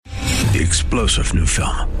The explosive new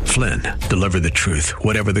film, Flynn, deliver the truth,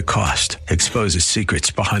 whatever the cost. Exposes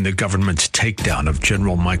secrets behind the government's takedown of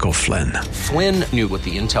General Michael Flynn. Flynn knew what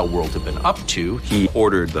the intel world had been up to. He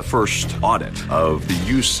ordered the first audit of the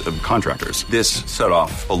use of contractors. This set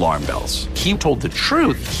off alarm bells. He told the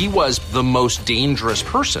truth. He was the most dangerous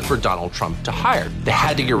person for Donald Trump to hire. They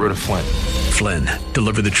had to get rid of Flynn. Flynn,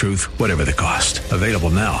 deliver the truth, whatever the cost. Available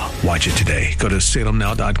now. Watch it today. Go to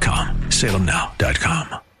salemnow.com.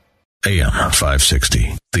 salemnow.com. AM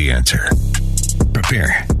 560, The Answer.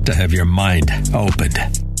 Prepare to have your mind opened.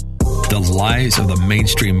 The lies of the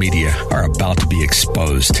mainstream media are about to be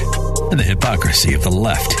exposed, and the hypocrisy of the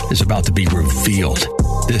left is about to be revealed.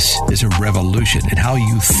 This is a revolution in how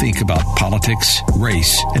you think about politics,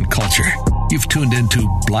 race, and culture. You've tuned into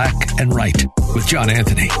Black and Right with John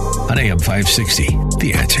Anthony on AM 560,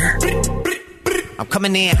 The Answer. I'm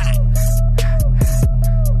coming in.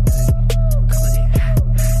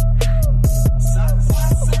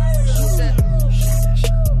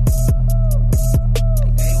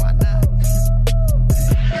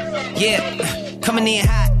 Yeah, coming in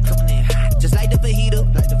hot, just like the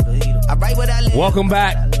fajita. I write what I live. Welcome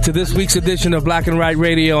back to this week's edition of Black and Right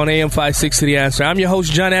Radio on AM 560 The Answer. I'm your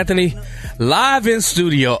host, John Anthony, live in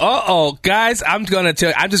studio. Guys, I'm gonna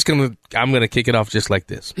kick it off just like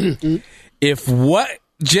this. If what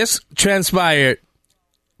just transpired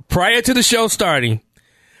prior to the show starting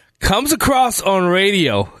comes across on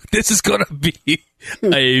radio, this is gonna be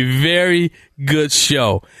a very good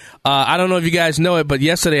show. I don't know if you guys know it, but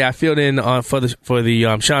yesterday I filled in for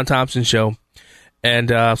the Sean Thompson show, and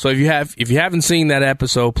so if you haven't seen that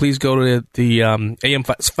episode, please go to the AM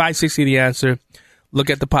 560 The Answer,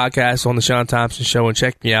 look at the podcast on the Sean Thompson show, and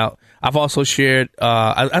check me out. I've also shared.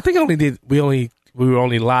 I think we were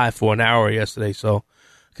only live for an hour yesterday, so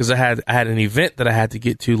because I had an event that I had to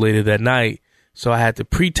get to later that night. So I had to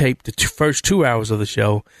pre-tape the first 2 hours of the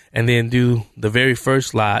show and then do the very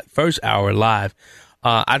first hour live.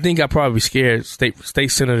 I think I probably scared State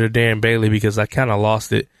Senator Darren Bailey because I kind of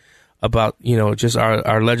lost it about, just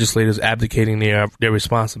our legislators abdicating their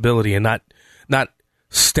responsibility and not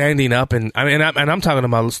standing up. And I'm talking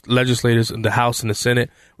about legislators in the House and the Senate,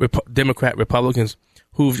 Democrat, Republicans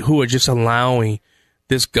who are just allowing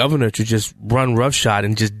this governor to just run roughshod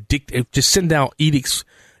and just send down edicts.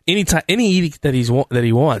 Any edict that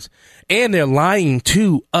he wants, and they're lying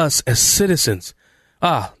to us as citizens.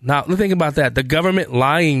 Now let's think about that. The government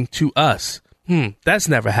lying to us. That's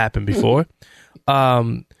never happened before.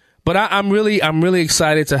 But I'm really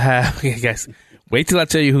excited to have. Guys, wait till I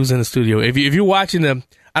tell you who's in the studio. If you're watching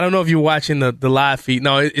I don't know if you're watching the live feed.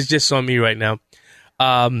 No, it's just on me right now.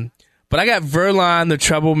 But I got Verlon, the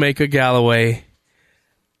troublemaker Galloway,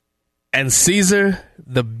 and Caesar,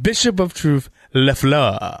 the Bishop of Truth,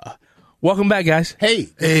 LaFleur. Welcome back, guys. Hey,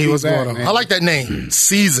 what's going on? Man. I like that name,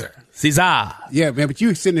 Caesar. Yeah, man, but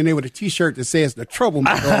you sitting in there with a T-shirt that says the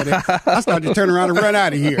troublemaker. I started to turn around and run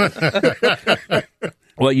out of here.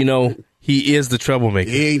 Well, he is the troublemaker.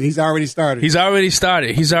 Yeah, he's already started. He's already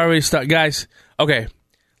started. Guys, okay,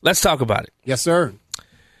 let's talk about it. Yes, sir.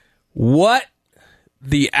 What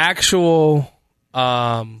the actual...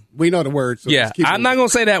 we know the words. So yeah, I'm not going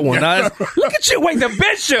to say that one. Look at you. Wait, the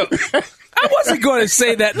bishop. I wasn't going to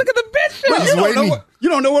say that. Look at the bishop. You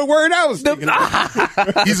don't know what word I was thinking.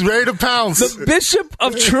 He's ready to pounce. The Bishop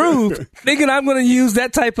of Truth, thinking I'm going to use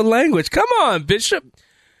that type of language. Come on, Bishop.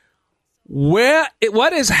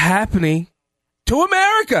 What is happening to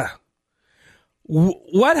America?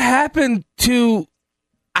 What happened to...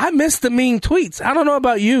 I miss the mean tweets. I don't know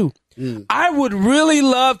about you. I would really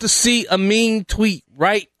love to see a mean tweet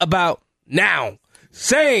right about now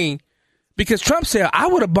saying, because Trump said, I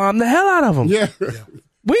would have bombed the hell out of them. Yeah.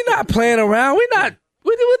 We're not playing around. We're not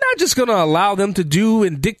just going to allow them to do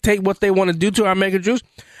and dictate what they want to do to our mega Jews.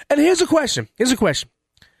 And here's a question.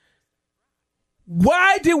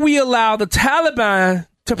 Why did we allow the Taliban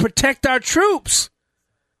to protect our troops?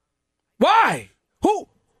 Why? Who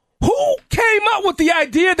came up with the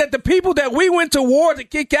idea that the people that we went to war to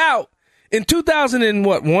kick out in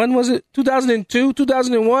 2001, was it? 2002,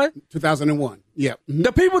 2001? 2001, yeah. Mm-hmm.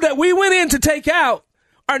 The people that we went in to take out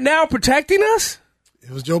are now protecting us?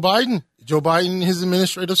 It was Joe Biden. Joe Biden and his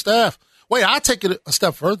administrative staff. Wait, I'll take it a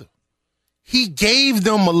step further. He gave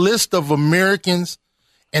them a list of Americans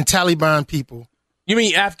and Taliban people. You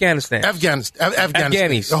mean Afghanistan? Afghanis. Oh,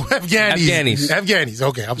 Afghanis.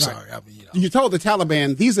 Okay, I'm sorry. You told the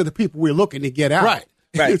Taliban, these are the people we're looking to get out.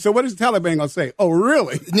 Right. So what is the Taliban going to say? Oh,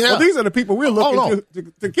 really? Yeah. Well, these are the people we're looking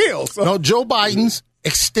to kill. So. No, Joe Biden's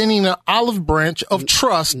extending an olive branch of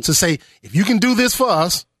trust to say, if you can do this for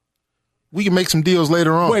us, we can make some deals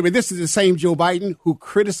later on. Wait, but this is the same Joe Biden who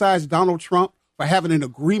criticized Donald Trump for having an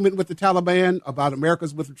agreement with the Taliban about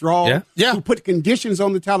America's withdrawal. Yeah. Who put conditions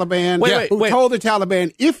on the Taliban. Who told the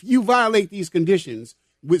Taliban, if you violate these conditions,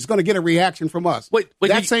 it's going to get a reaction from us. Wait, do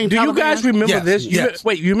Taliban? You guys remember this? Yes.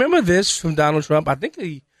 You remember this from Donald Trump? I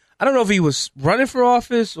don't know if he was running for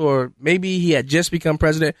office or maybe he had just become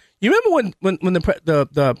president. You remember when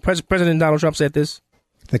the President Donald Trump said this?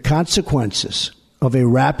 The consequences of a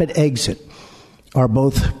rapid exit are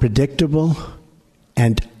both predictable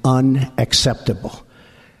and unacceptable.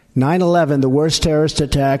 9/11, the worst terrorist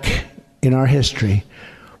attack in our history,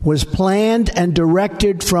 was planned and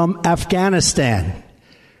directed from Afghanistan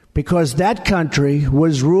because that country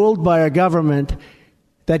was ruled by a government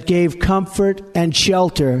that gave comfort and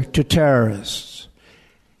shelter to terrorists.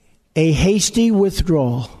 A hasty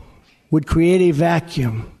withdrawal would create a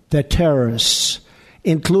vacuum that terrorists,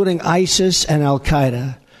 including ISIS and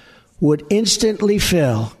Al-Qaeda, would instantly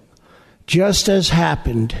fill, just as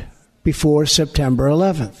happened before September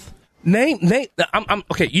 11th.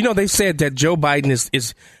 Okay, they said that Joe Biden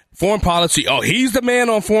is foreign policy. Oh, he's the man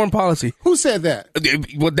on foreign policy. Who said that?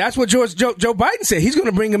 Well, that's what Joe Biden said. He's going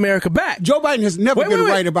to bring America back. Joe Biden has never been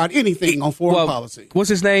right about anything on foreign policy. What's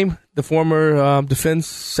his name? The former Defense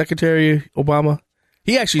Secretary Obama.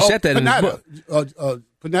 He actually said that in his book.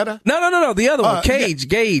 Panetta? No. The other one.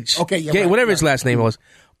 Gage. Okay, Gage, whatever his last name was.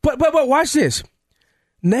 But watch this.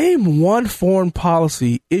 Name one foreign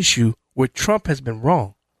policy issue where Trump has been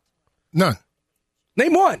wrong. None.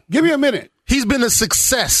 Name one. Give me a minute. He's been a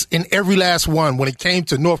success in every last one. When it came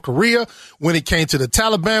to North Korea, when it came to the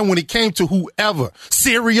Taliban, when it came to whoever,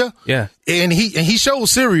 Syria. Yeah. And he showed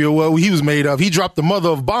Syria what he was made of. He dropped the mother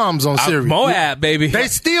of bombs on Syria. Moab, baby. They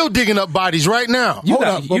still digging up bodies right now.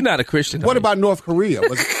 You're not a Christian. What about North Korea?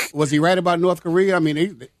 Was he right about North Korea? I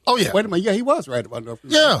mean, oh yeah. Wait a minute. Yeah, he was right about North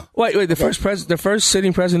Korea. Yeah. Wait. The first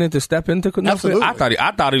sitting president to step into North Korea.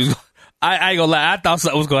 I thought he was. I ain't gonna lie. I thought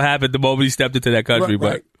something was gonna happen the moment he stepped into that country.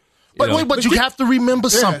 Right. But you have to remember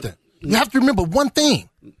something. You have to remember one thing.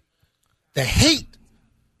 The hate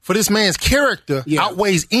for this man's character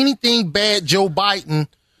outweighs anything bad Joe Biden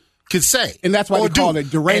could say. And that's why they call it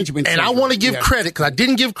derangement. And I want to give credit, because I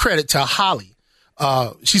didn't give credit to Holly.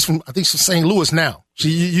 She's from St. Louis now. She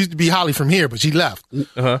used to be Holly from here, but she left.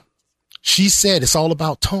 Uh-huh. She said it's all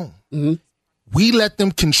about tone. Mm-hmm. We let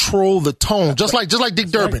them control the tone, just like Dick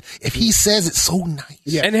Durbin. Right. If he says it so nice.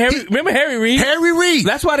 Yeah. And remember Harry Reid? Harry Reid.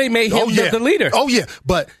 That's why they made him the leader. Oh yeah,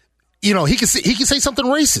 but he can say something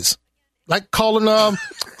racist, like calling my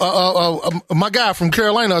guy from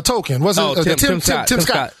Carolina a token. Was it Tim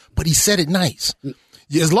Scott? But he said it nice.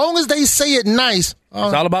 As long as they say it nice, it's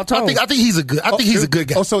all about tone. I think he's a good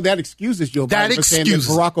guy. Oh, so that excuses Joe Biden for saying that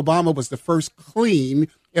Barack Obama was the first clean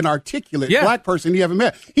and articulate black person you ever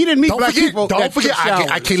met. He didn't meet black people. Don't forget,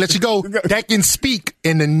 I can't let you go. That can speak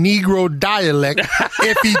in the Negro dialect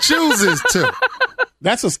if he chooses to.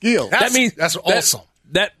 That's a skill. That's awesome.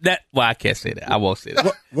 Well, I can't say that. I won't say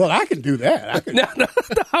that. Well, I can do that. No,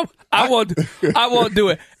 I won't do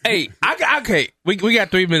it. Hey, okay. We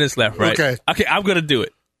got 3 minutes left, right? Okay, I'm gonna do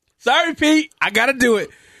it. Sorry, Pete. I gotta do it.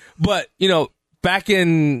 But back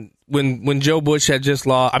in when George Bush was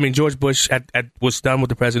done with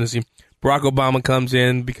the presidency, Barack Obama comes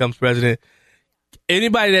in, becomes president.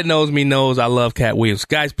 Anybody that knows me knows I love Cat Williams.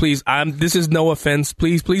 Guys, please, this is no offense.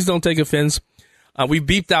 Please don't take offense. We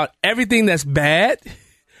beeped out everything that's bad,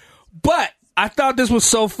 but I thought this was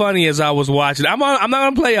so funny as I was watching. I'm not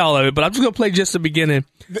going to play all of it, but I'm just going to play just the beginning.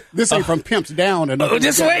 This ain't from Pimps Down.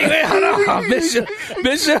 Just wait, hold on.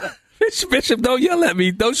 Bishop, don't yell at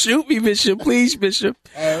me. Don't shoot me, Bishop. Please, Bishop.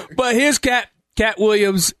 But here's Cat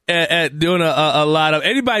Williams doing a lot of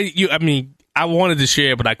anybody. I wanted to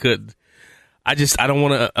share, but I couldn't. I don't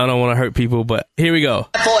want to hurt people, but here we go.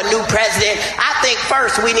 For a new president, I think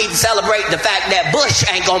first we need to celebrate the fact that Bush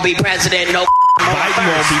ain't gonna be president no more. Biden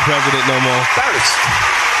won't be president no more. First.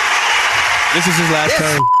 This is his last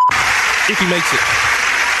term. If he makes it.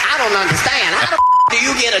 I don't understand. How the do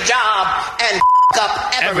you get a job and up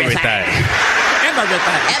everything? Everything.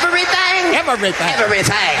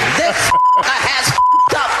 This has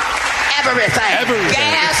up everything.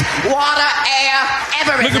 Gas, water, air,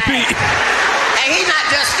 everything. Look at Pete. And he's not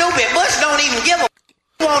just stupid. Bush don't even give a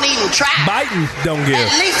he won't even try. Biden don't give.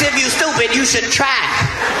 At least if you stupid, you should try.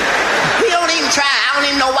 He don't even try. I don't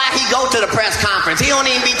even know why he go to the press conference. He don't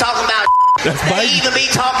even be talking about they even be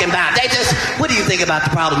talking about. They just, what do you think about the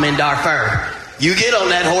problem in Darfur? You get on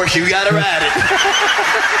that horse, you gotta ride it.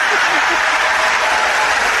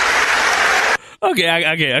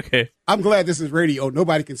 Okay. I'm glad this is radio.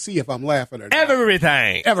 Nobody can see if I'm laughing or not.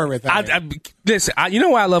 Everything. Listen, you know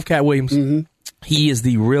why I love Cat Williams? Mm-hmm. He is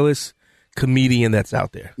the realest comedian that's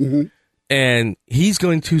out there. Mm-hmm. And he's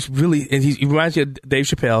going to really, and he reminds you of Dave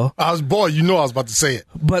Chappelle. I was about to say it.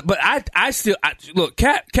 But I still look,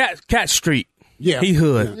 Cat Street. Yeah. He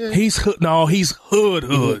hood. Yeah. He's hood. No, he's hood.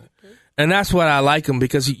 Mm-hmm. And that's what I like him,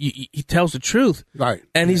 because he tells the truth. Right.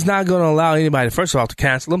 And he's not going to allow anybody, first of all, to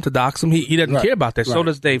cancel him, to dox him. He doesn't care about that. So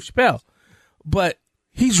does Dave Chappelle. But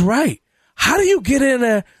he's right. How do you get in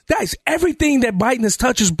there? Guys, everything that Biden has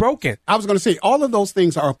touched is broken. I was going to say, all of those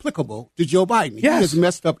things are applicable to Joe Biden. Yes. He has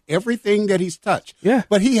messed up everything that he's touched. Yeah.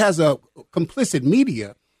 But he has a complicit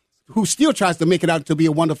media who still tries to make it out to be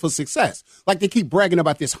a wonderful success. Like they keep bragging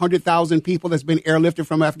about this 100,000 people that's been airlifted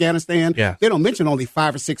from Afghanistan. Yeah. They don't mention only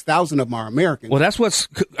 5,000 or 6,000 of them are Americans. Well, that's what's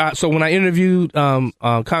so when I interviewed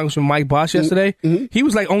Congressman Mike Bosch yesterday, he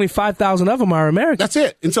was like, only 5,000 of them are Americans. That's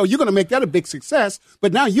it. And so you're going to make that a big success.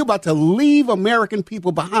 But now you're about to leave American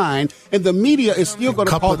people behind, and the media is still going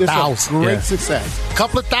to call this a great success.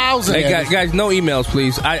 Couple of thousand. Hey, guys, no emails,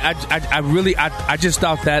 please. I really just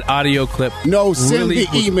thought that audio clip. No, send really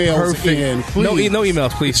the emails in. No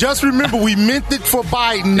emails, please. Just remember, we meant it for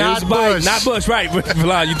Biden, not Bush. Not Bush, right.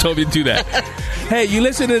 Vlad, you told me to do that. Hey, you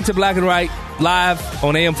listening to Black and Right live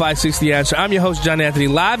on AM 560 Answer. I'm your host, John Anthony,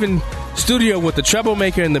 live in studio with the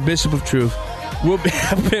Troublemaker and the Bishop of Truth. We'll be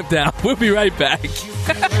pimped out. We'll be right back.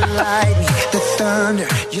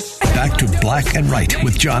 Back to Black and Right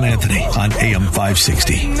with John Anthony on AM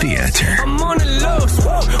 560. The Answer. I'm on the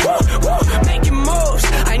loose, making moves.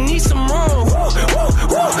 I need some room.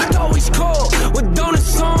 Always cold with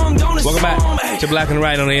donuts on, Welcome back to Black and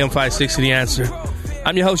Right on AM 560. The Answer.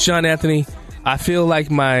 I'm your host, John Anthony. I feel like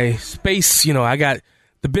my space, I got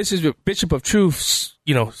the Bishop of Truth,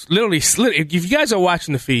 literally slid. If you guys are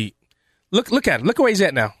watching the feed, look at him. Look where he's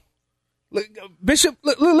at now. Look, Bishop,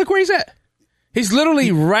 look where he's at. He's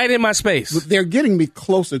literally right in my space. They're getting me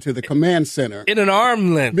closer to the command center. In an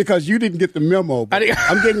arm length. Because you didn't get the memo. But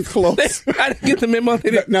I'm getting close. I didn't get the memo.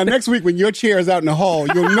 Now, next week when your chair is out in the hall,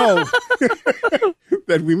 you'll know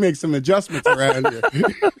that we make some adjustments around here.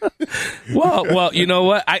 Well, you know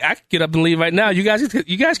what? I can get up and leave right now. You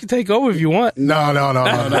guys can take over if you want.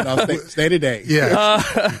 No. Stay today. Yeah.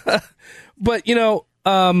 But,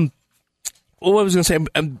 what was I going to say?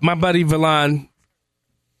 My buddy Villan,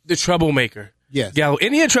 the troublemaker. Yes. Gallo,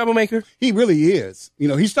 isn't he a troublemaker? He really is.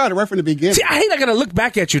 He started right from the beginning. See, I hate I got to look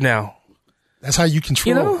back at you now. That's how you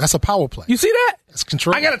control. That's a power play. You see that? That's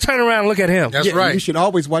control. I got to turn around and look at him. That's right. You should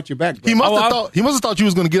always watch your back. He must have thought you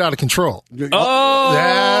was going to get out of control. Oh,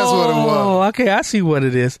 that's what it was. Okay, I see what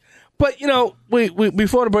it is. But we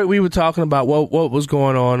before the break we were talking about what was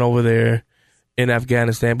going on over there in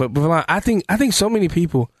Afghanistan. But I think so many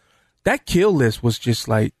people, that kill list was just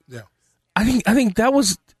like, I think that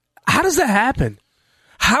was. How does that happen?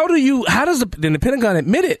 How does the Pentagon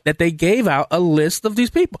admitted that they gave out a list of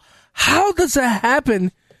these people? How does that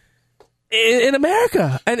happen in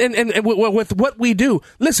America and with what we do?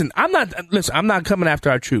 Listen, I'm not coming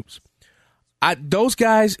after our troops. Those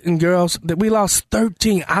guys and girls that we lost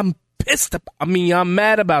 13. I'm pissed. I'm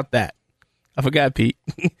mad about that. I forgot, Pete.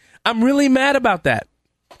 I'm really mad about that.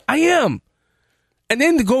 I am. And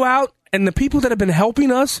then to go out and the people that have been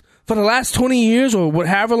helping us for the last 20 years or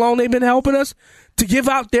however long they've been helping us to give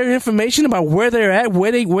out their information about where they're at,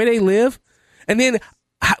 where they live. And then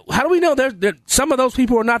how do we know some of those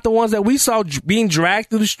people are not the ones that we saw being dragged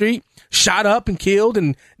through the street, shot up and killed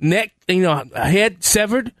and neck, head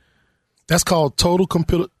severed? That's called total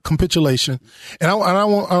capitulation. And I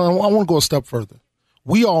want to go a step further.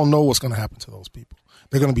 We all know what's going to happen to those people.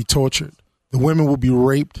 They're going to be tortured. The women will be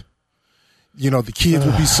raped. The kids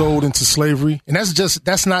will be sold into slavery. And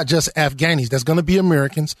that's not just Afghanis. That's going to be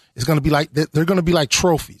Americans. It's going to be like, they're going to be like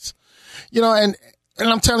trophies. And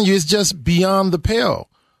I'm telling you, it's just beyond the pale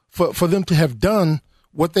for them to have done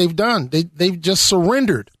what they've done. They've just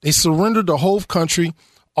surrendered. They surrendered the whole country,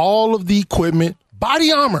 all of the equipment,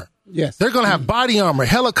 body armor. Yes. They're going to have body armor,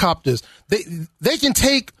 helicopters. They can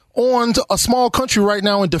take on a small country right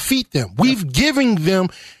now and defeat them. We've given them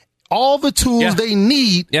all the tools they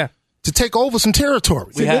need to take over some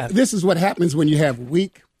territory. This is what happens when you have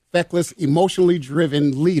weak, feckless, emotionally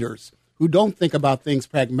driven leaders who don't think about things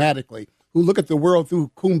pragmatically, who look at the world through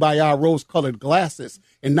kumbaya rose-colored glasses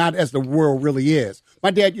and not as the world really is. My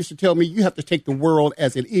dad used to tell me, you have to take the world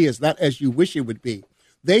as it is, not as you wish it would be.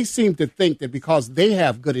 They seem to think that because they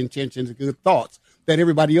have good intentions and good thoughts, that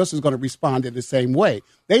everybody else is going to respond in the same way.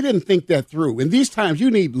 They didn't think that through. In these times, you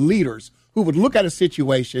need leaders who would look at a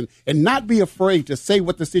situation and not be afraid to say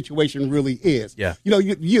what the situation really is. Yeah. You know,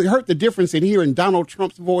 you heard the difference in hearing Donald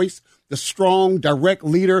Trump's voice, the strong, direct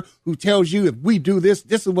leader who tells you if we do this,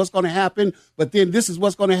 this is what's going to happen, but then this is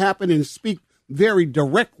what's going to happen, and speak very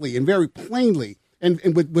directly and very plainly and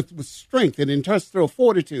with strength and industrial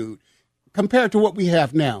fortitude compared to what we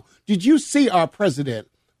have now. Did you see our president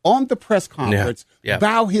on the press conference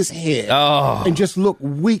bow his head and just look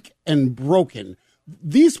weak and broken?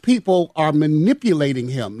 These people are manipulating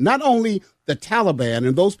him, not only the Taliban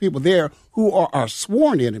and those people there who are our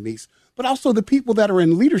sworn enemies, but also the people that are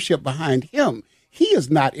in leadership behind him. He is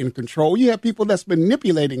not in control. You have people that's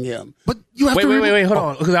manipulating him. But you have wait, hold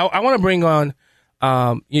on, because I want to bring on.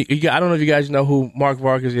 I don't know if you guys know who Mark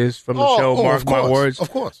Vargas is from the show. Mark My Words.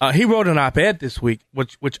 Of course, he wrote an op-ed this week,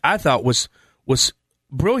 which I thought was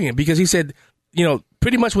brilliant, because he said,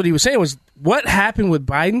 pretty much what he was saying was what happened with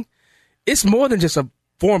Biden. It's more than just a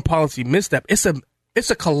foreign policy misstep. It's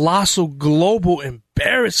a colossal global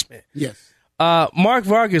embarrassment. Yes. Mark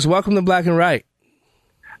Vargas, welcome to Black and Right.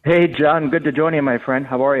 Hey, John. Good to join you, my friend.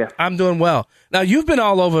 How are you? I'm doing well. Now, you've been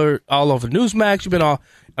all over Newsmax. You've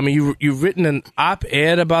been you've written an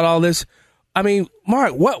op-ed about all this. I mean,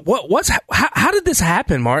 Mark, how did this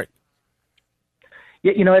happen, Mark?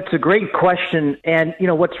 Yeah, it's a great question. And,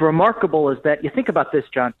 what's remarkable is that you think about this,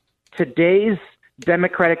 John. Today's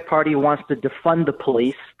Democratic Party wants to defund the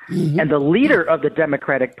police. Mm-hmm. And the leader of the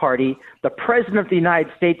Democratic Party, the president of the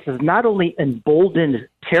United States, has not only emboldened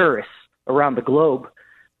terrorists around the globe,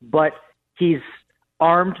 but he's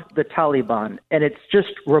armed the Taliban. And it's just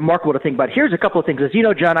remarkable to think about. Here's a couple of things. As you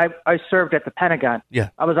know, John, I served at the Pentagon. Yeah.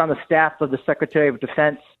 I was on the staff of the Secretary of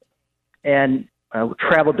Defense and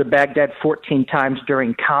traveled to Baghdad 14 times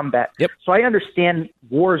during combat. Yep. So I understand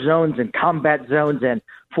war zones and combat zones and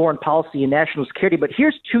foreign policy and national security. But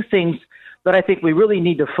here's two things that I think we really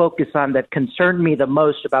need to focus on that concern me the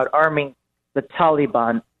most about arming the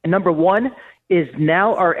Taliban. And number one is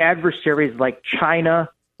now our adversaries like China,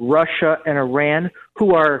 Russia, and Iran,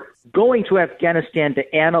 who are going to Afghanistan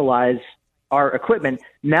to analyze our equipment.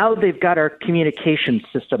 Now they've got our communication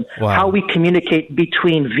system, how we communicate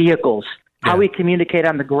between vehicles, how we communicate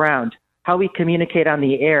on the ground, how we communicate on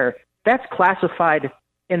the air. That's classified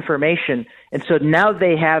information. And so now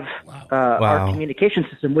they have our communication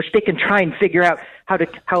system, which they can try and figure out how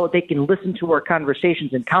they can listen to our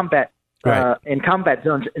conversations in combat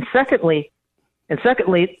zones. And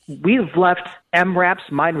secondly, we've left MRAPs,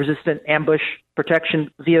 mine-resistant ambush protection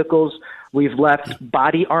vehicles. We've left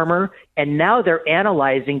body armor, and now they're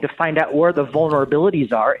analyzing to find out where the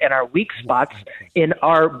vulnerabilities are and our weak spots in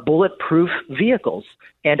our bulletproof vehicles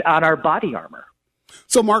and on our body armor.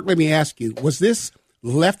 So, Mark, let me ask you, was this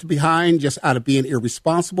left behind just out of being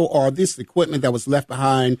irresponsible, or this equipment that was left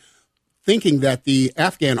behind thinking that the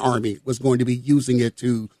Afghan army was going to be using it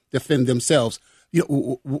to defend themselves?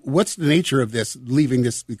 What's the nature of this, leaving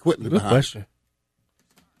this equipment behind? Good question.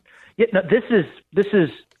 Yeah, no, this is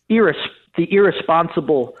the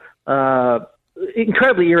irresponsible,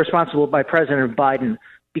 incredibly irresponsible by President Biden,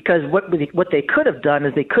 because what they could have done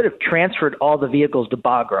is they could have transferred all the vehicles to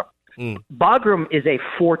Bagram. Bagram is a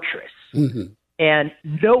fortress, and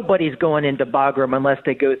nobody's going into Bagram unless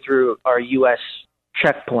they go through our U.S.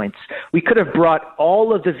 checkpoints. We could have brought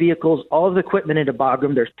all of the vehicles, all of the equipment into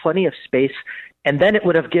Bagram. There's plenty of space, and then it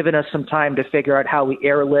would have given us some time to figure out how we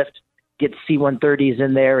airlift, get C-130s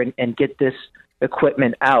in there, and get this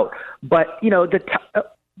equipment out. But,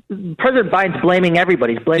 President Biden's blaming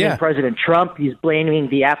everybody. He's blaming President Trump. He's blaming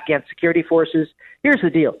the Afghan security forces. Here's the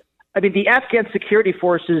deal. I mean, the Afghan security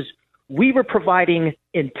forces, we were providing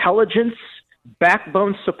intelligence,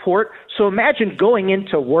 backbone support. So imagine going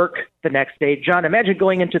into work the next day. John, imagine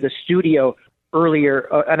going into the studio earlier,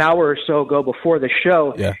 an hour or so ago before the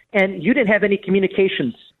show, and you didn't have any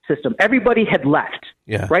communications system. Everybody had left,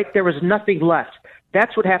 right? There was nothing left.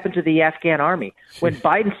 That's what happened to the Afghan army. When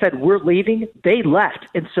Biden said, we're leaving, they left.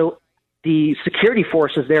 And so the security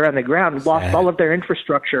forces there on the ground lost all of their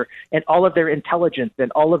infrastructure and all of their intelligence and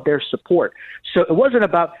all of their support. So it wasn't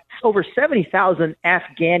about over 70,000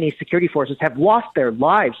 Afghani security forces have lost their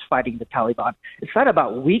lives fighting the Taliban. It's not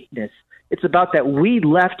about weakness. It's about that we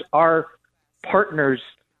left our partners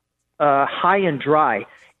high and dry.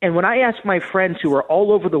 And when I ask my friends who are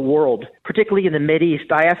all over the world, particularly in the Mideast,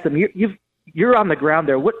 I ask them, you're on the ground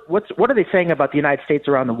there. What are they saying about the United States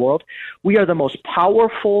around the world? We are the most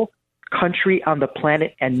powerful country on the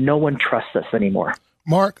planet, and no one trusts us anymore.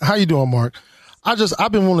 Mark, how you doing, Mark?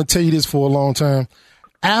 I've been wanting to tell you this for a long time.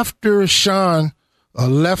 After Sean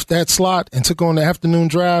left that slot and took on the afternoon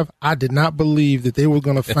drive, I did not believe that they were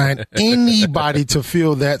going to find anybody to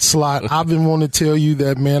fill that slot. I've been wanting to tell you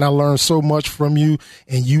that, man, I learned so much from you,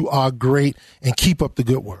 and you are great, and keep up the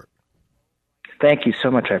good work. Thank you so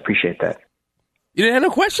much. I appreciate that. You didn't have no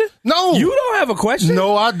question? No. You don't have a question?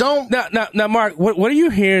 No, I don't. Now, Mark, what are you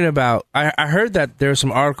hearing about? I heard that there are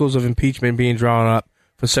some articles of impeachment being drawn up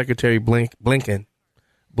for Secretary Blinken,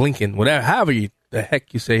 whatever, however the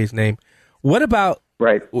heck you say his name. What about,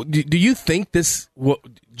 right? Do you think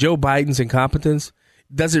Joe Biden's incompetence,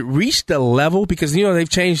 does it reach the level, because, they've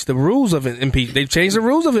changed the rules of impeachment. They've changed the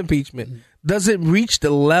rules of impeachment. Does it reach the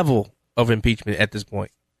level of impeachment at this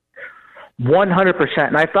point? 100%.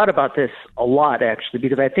 And I've thought about this a lot, actually,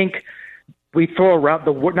 because I think we throw around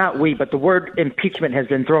the word, not we, but the word impeachment has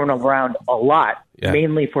been thrown around a lot,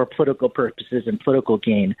 mainly for political purposes and political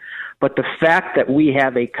gain. But the fact that we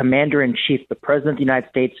have a commander-in-chief, the President of the United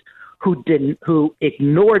States, who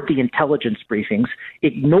ignored the intelligence briefings,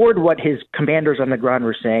 ignored what his commanders on the ground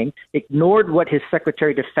were saying, ignored what his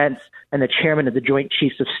Secretary of Defense and the chairman of the Joint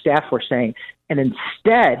Chiefs of Staff were saying, and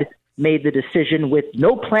instead made the decision with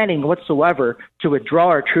no planning whatsoever to withdraw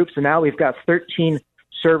our troops. And now we've got 13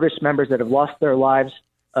 service members that have lost their lives,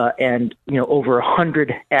 and over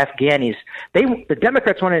 100 Afghanis. The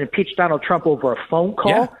Democrats wanted to impeach Donald Trump over a phone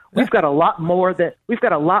call. Yeah. We've got a lot more than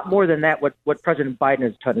that. What President Biden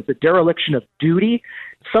has done. It's a dereliction of duty.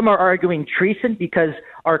 Some are arguing treason because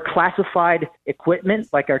our classified equipment,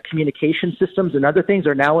 like our communication systems and other things,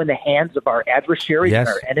 are now in the hands of our adversaries and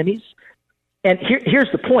our enemies. And here's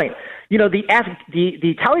the point.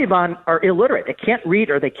 The Taliban are illiterate. They can't read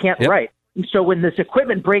or they can't write. And so when this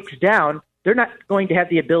equipment breaks down, they're not going to have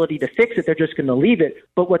the ability to fix it. They're just going to leave it.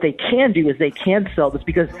 But what they can do is they can sell this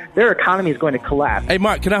because their economy is going to collapse. Hey,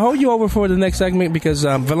 Mark, can I hold you over for the next segment? Because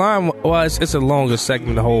Villan, it's a longer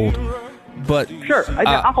segment to hold. But sure,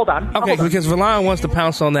 I'll hold on. Because Villan wants to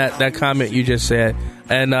pounce on that comment you just said.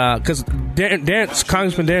 And because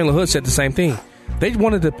Congressman Darren LaHood said the same thing. They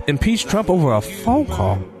wanted to impeach Trump over a phone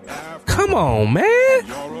call. Come on,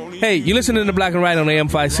 man. Hey, you listening to Black and White on AM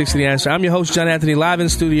 560 The Answer. I'm your host, John Anthony, live in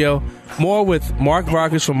studio. More with Mark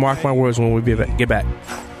Vargas from Mark My Words when we get back.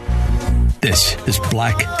 This is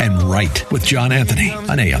Black and Right with John Anthony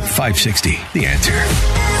on AM 560 The Answer.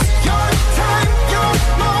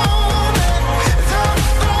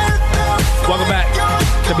 Welcome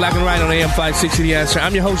back to Black and White on AM 560 The Answer.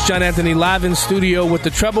 I'm your host, John Anthony, live in studio with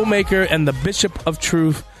the Troublemaker and the Bishop of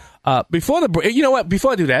Truth. Before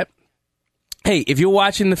I do that, hey, if you're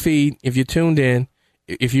watching the feed, if you're tuned in,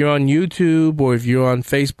 if you're on YouTube or if you're on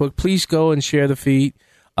Facebook, please go and share the feed.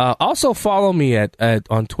 Also follow me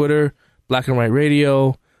on Twitter, Black and White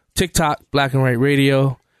Radio, TikTok, Black and White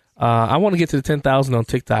Radio. I want to get to the 10,000 on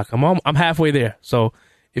TikTok. I'm halfway there. So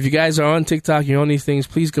if you guys are on TikTok, you're on these things,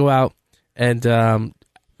 please go out and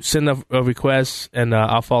send a request, and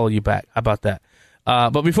I'll follow you back. How about that?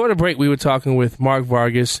 But before the break, we were talking with Mark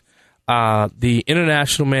Vargas, the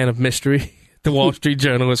international man of mystery. The Wall Street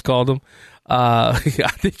Journal has called him. I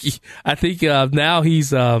think now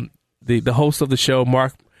he's the host of the show,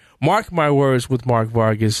 Mark My Words with Mark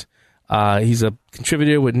Vargas. He's a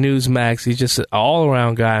contributor with Newsmax. He's just an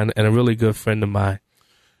all-around guy and a really good friend of mine.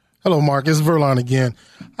 Hello, Mark. It's Verlon again.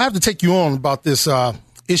 I have to take you on about this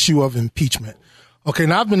issue of impeachment. Okay,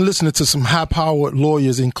 now I've been listening to some high-powered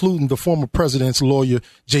lawyers, including the former president's lawyer,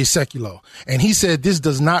 Jay Sekulow, and he said this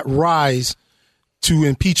does not rise to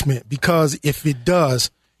impeachment because if it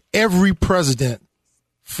does, every president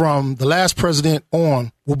from the last president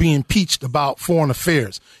on will be impeached about foreign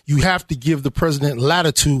affairs. You have to give the president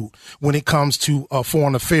latitude when it comes to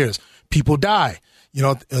foreign affairs. People die.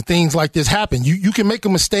 Things like this happen. You can make a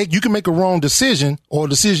mistake. You can make a wrong decision or a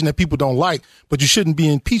decision that people don't like, but you shouldn't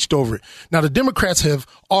be impeached over it. Now, the Democrats have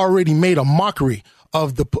already made a mockery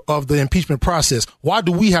of the impeachment process. Why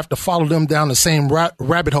do we have to follow them down the same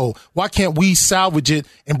rabbit hole? Why can't we salvage it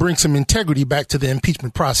and bring some integrity back to the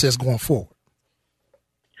impeachment process going forward?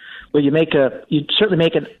 Well, you certainly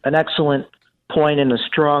make an excellent point and a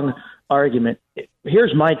strong argument.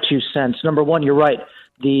 Here's my 2 cents. Number one, you're right.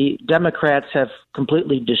 The Democrats have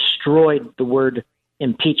completely destroyed the word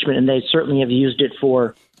impeachment, and they certainly have used it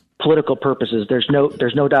for political purposes. There's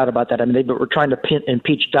no doubt about that. I mean, they were trying to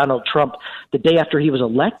impeach Donald Trump the day after he was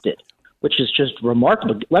elected, which is just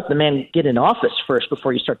remarkable. Let the man get in office first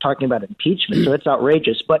before you start talking about impeachment. So it's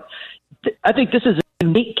outrageous. But I think this is a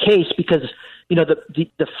unique case because,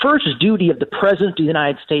 the first duty of the President of the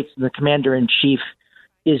United States and the Commander-in-Chief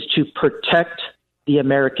is to protect the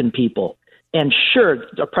American people. And sure,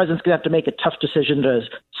 the president's going to have to make a tough decision to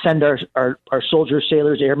send our soldiers,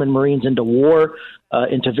 sailors, airmen, Marines into war,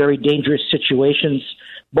 into very dangerous situations.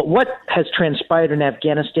 But what has transpired in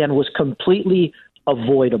Afghanistan was completely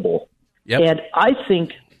avoidable. Yep. And I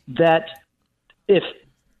think that if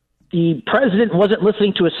the president wasn't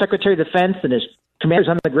listening to his Secretary of Defense and his commanders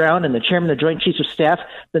on the ground and the chairman of the Joint Chiefs of Staff,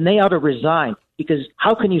 then they ought to resign. Because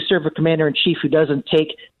how can you serve a commander-in-chief who doesn't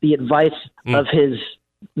take the advice of his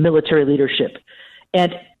military leadership?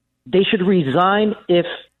 And they should resign if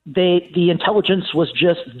the intelligence was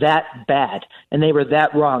just that bad and they were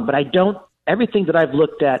that wrong. But everything that I've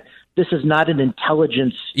looked at, this is not an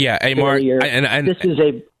intelligence failure. Mark, this is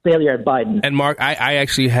a failure at Biden. And Mark, I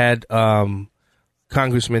actually had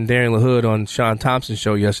Congressman Darren LaHood on Sean Thompson's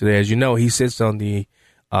show yesterday. As you know, he sits on the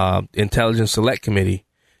Intelligence Select Committee.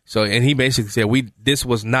 So, and he basically said this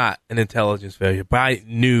was not an intelligence failure.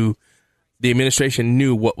 Biden the administration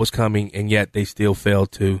knew what was coming, and yet they still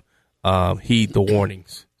failed to heed the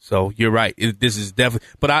warnings. So you're right. This is definitely.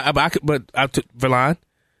 Verlon.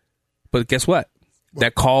 But guess what?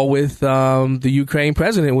 That call with the Ukraine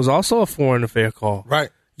president was also a foreign affair call. Right.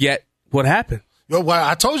 Yet what happened? Well,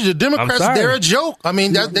 I told you, the Democrats, they're a joke. I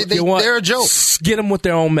mean, they're a joke. Get them with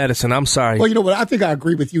their own medicine. I'm sorry. Well, you know what? I think I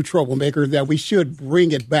agree with you, Troublemaker, that we should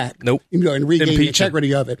bring it back. Nope. And regain the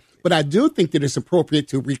integrity of it. But I do think that it's appropriate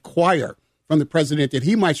to require from the president that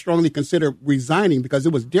he might strongly consider resigning because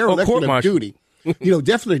it was dereliction of duty.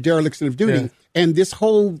 Definitely dereliction of duty. Yeah. And this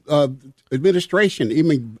whole administration,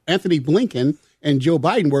 even Anthony Blinken and Joe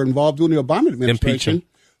Biden were involved during the Obama administration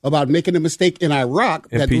about making a mistake in Iraq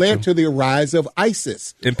that led to the rise of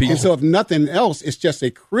ISIS. And so if nothing else, it's just a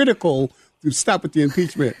critical, stop with the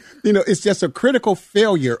impeachment, it's just a critical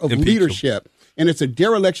failure of leadership. And it's a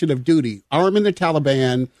dereliction of duty, arming the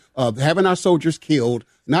Taliban, having our soldiers killed,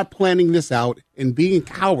 not planning this out, and being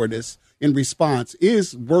cowardice in response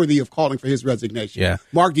is worthy of calling for his resignation. Yeah.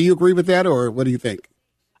 Mark, do you agree with that, or what do you think?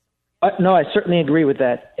 No, I certainly agree with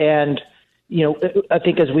that. And, I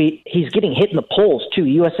think he's getting hit in the polls, too.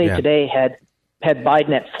 USA Today had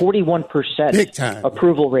Biden at 41%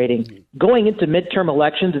 approval rating. Going into midterm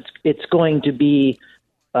elections, it's going to be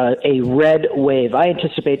a red wave. I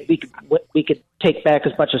anticipate we could take back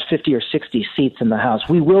as much as 50 or 60 seats in the House.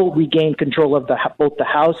 We will regain control of both the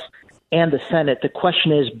House and the Senate. The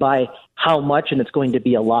question is by how much, and it's going to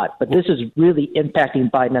be a lot. But this is really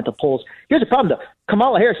impacting Biden at the polls. Here's the problem, though.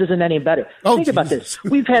 Kamala Harris isn't any better. Think about this.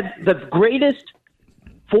 We've had the greatest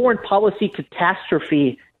foreign policy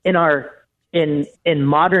catastrophe in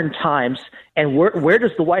modern times. And where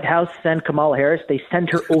does the White House send Kamala Harris? They send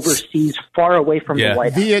her overseas, far away from the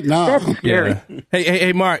White House. Vietnam. That's scary. Yeah.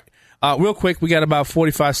 Hey, Mark. Real quick, we got about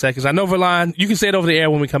 45 seconds. I know, Verlon, you can say it over the air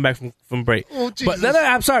when we come back from break. Oh, but no,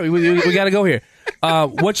 I'm sorry. We got to go here.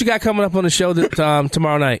 What you got coming up on the show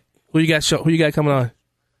tomorrow night? Who you got coming on?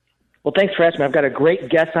 Well, thanks for asking me. I've got a great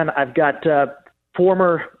guest on. I've got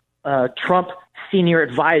former Trump senior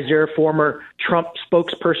advisor, former Trump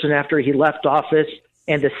spokesperson after he left office,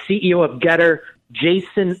 and the CEO of Getter,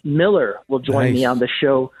 Jason Miller, will join me on the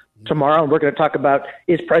show tomorrow. And we're going to talk about,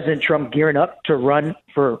 is President Trump gearing up to run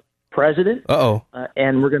for president?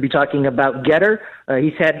 And we're going to be talking about Getter.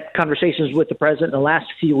 He's had conversations with the president in the last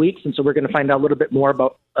few weeks, and so we're going to find out a little bit more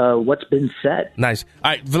about what's been said. Nice.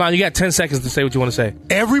 All right, Verlon, you got 10 seconds to say what you want to say.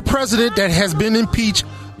 Every president that has been impeached,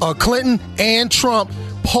 Clinton and Trump,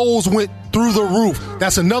 polls went through the roof.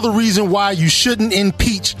 That's another reason why you shouldn't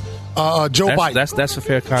impeach Joe Biden. That's a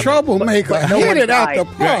fair comment. Troublemaker. Hit it out the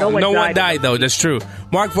park. No one died, though. That's true.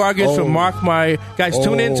 Mark Vargas from Mark My. Guys,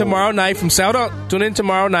 tune in tomorrow night from 7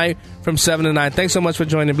 to 9. Thanks so much for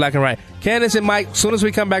joining Black and Right. Candace and Mike, as soon as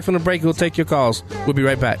we come back from the break, we'll take your calls. We'll be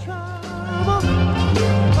right back.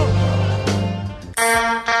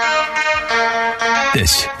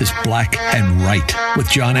 This is Black and Right with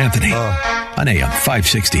John Anthony on AM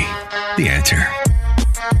 560. The Answer.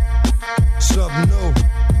 Something new.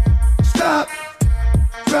 Stop.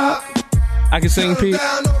 Drop. I can sing, Pete.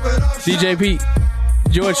 DJ Pete.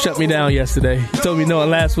 George shut me down yesterday. He told me no,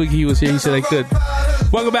 last week he was here. He said I could.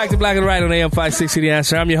 Welcome back to Black and Right on AM 560 The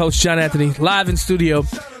Answer. I'm your host, John Anthony, live in studio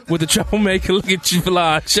with the Troublemaker. Look at you,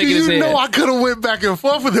 Vlad, shaking his head. You know I could have went back and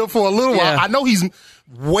forth with him for a little while. I know he's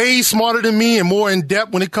way smarter than me and more in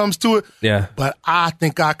depth when it comes to it. Yeah. But I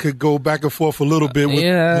think I could go back and forth a little bit with,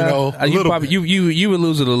 you would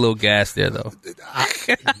lose it a little gas there, though.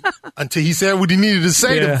 Until he said what he needed to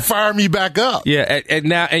say to fire me back up. Yeah, and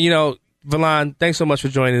now, and you know, Valon, thanks so much for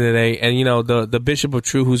joining today. And you know, the Bishop of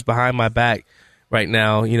True, who's behind my back, right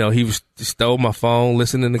now. You know, he stole my phone,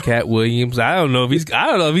 listening to Cat Williams. I don't know if he's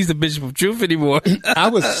the Bishop of Truth anymore. I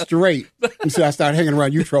was straight until I started hanging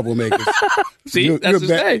around you troublemakers. See, that's his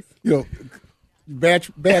name.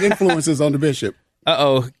 Bad influences on the bishop.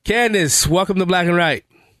 Candace, welcome to Black and Right.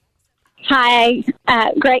 Hi,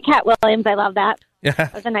 great Cat Williams. I love that. Yeah,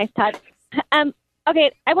 that was a nice touch.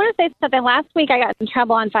 Okay, I want to say something. Last week I got in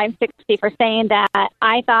trouble on 560 for saying that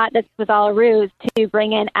I thought this was all a ruse to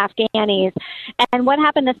bring in Afghanis. And what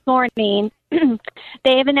happened this morning,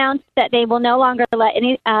 they've announced that they will no longer let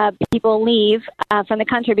any people leave from the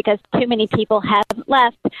country because too many people have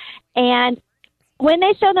left. And when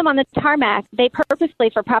they show them on the tarmac, they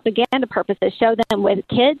purposely, for propaganda purposes, show them with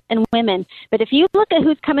kids and women. But if you look at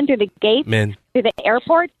who's coming through the gates, through the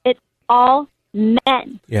airport, it's all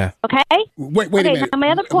men. Yeah. Okay? Wait a minute. Now my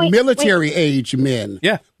other point, military age men.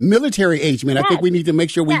 Yeah. Military age men. Yes. I think we need to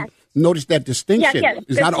make sure we notice that distinction. Yes.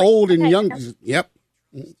 It's not old and young. Yep.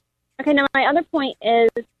 Okay, now my other point is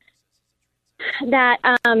that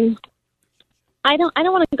I don't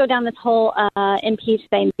want to go down this whole impeach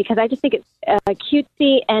thing because I just think it's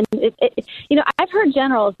cutesy, and I've heard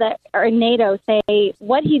generals that are in NATO say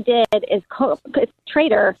what he did is it's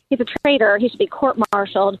traitor. He's a traitor. He should be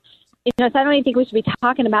court-martialed. So I don't even think we should be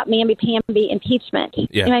talking about mamby-pamby impeachment. Yeah.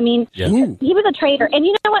 You know what I mean? Yeah. He was a traitor. And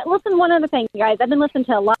you know what? Listen, one other thing, guys. I've been listening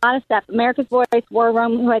to a lot of stuff. America's Voice, War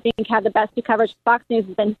Room, who I think had the best new coverage. Fox News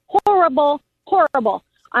has been horrible on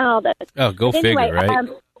all this. Oh, go figure, right?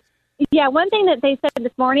 One thing that they said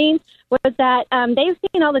this morning was that they've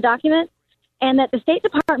seen all the documents and that the State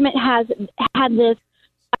Department has had this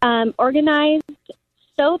organized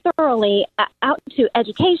so thoroughly out to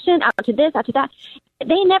education, out to this, out to that.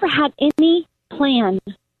 They never had any plan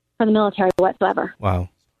for the military whatsoever. Wow.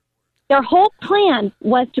 Their whole plan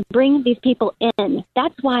was to bring these people in.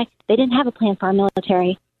 That's why they didn't have a plan for our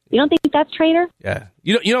military. You don't think that's traitor? Yeah.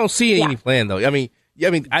 You don't see any plan, though. I mean,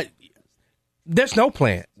 there's no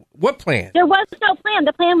plan. What plan? There was no plan.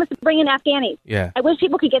 The plan was to bring in Afghanis. Yeah. I wish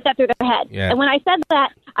people could get that through their head. Yeah. And when I said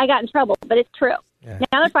that, I got in trouble, but it's true. Yeah.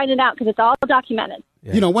 Now they're finding it out because it's all documented.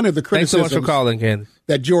 Yeah. One of the criticisms Thanks so much for calling, Candace,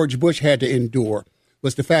 that George Bush had to endure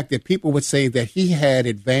was the fact that people would say that he had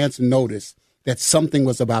advance notice that something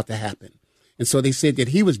was about to happen. And so they said that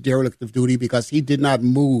he was derelict of duty because he did not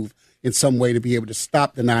move in some way to be able to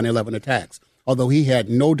stop the 9/11 attacks, although he had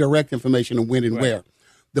no direct information on when and where.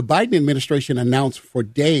 The Biden administration announced for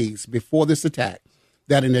days before this attack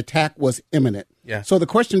that an attack was imminent. Yeah. So the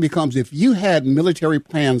question becomes, if you had military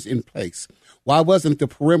plans in place, why wasn't the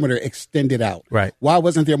perimeter extended out? Right. Why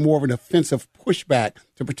wasn't there more of an offensive pushback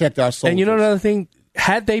to protect our soldiers? And another thing,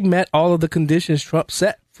 had they met all of the conditions Trump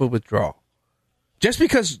set for withdrawal, just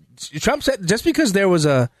because there was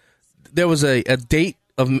a date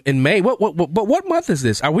in May. What month is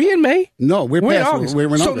this? Are we in May? No, we're in past August. We're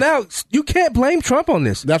in August. So now you can't blame Trump on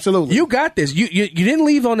this. Absolutely, you got this. You didn't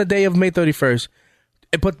leave on the day of May 31st,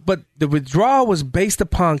 but the withdrawal was based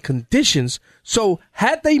upon conditions. So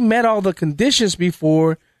had they met all the conditions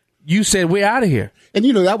before you said we're out of here? And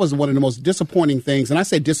that was one of the most disappointing things. And I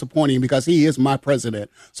say disappointing because he is my president.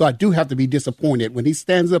 So I do have to be disappointed when he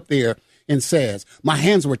stands up there and says, my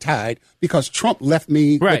hands were tied because Trump left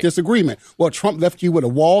me with this agreement. Well, Trump left you with a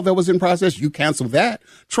wall that was in process. You canceled that.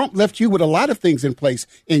 Trump left you with a lot of things in place,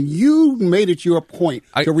 and you made it your point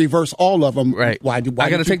to reverse all of them. Right. Why I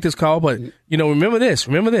got to take this call, but, remember this.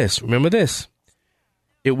 It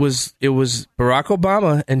was Barack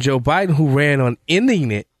Obama and Joe Biden who ran on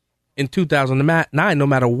ending it in 2009, no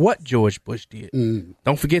matter what George Bush did.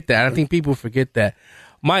 Don't forget that. I think people forget that.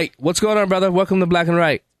 Mike, what's going on, brother? Welcome to Black and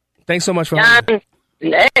Right. Thanks so much for John.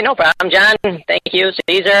 Hey, no problem, John. Thank you,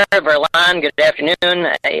 Caesar, Verlon. Good afternoon.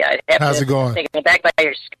 How's it going? Taken aback by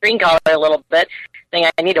your screen caller a little bit. I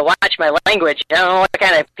need to watch my language. I don't know what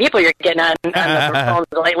kind of people you're getting on the phones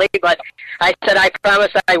lately, but I said I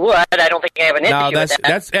promised I would. I don't think I have an issue with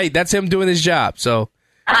that. That's him doing his job. So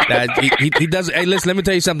he does. Hey, listen, let me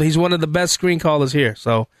tell you something. He's one of the best screen callers here.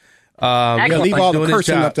 So leave all the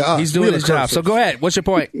cursing up to us. He's doing his job. So go ahead. What's your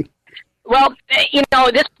point? Well,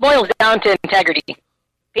 this boils down to integrity.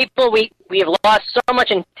 People, we have lost so much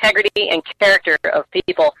integrity and character of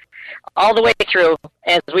people all the way through,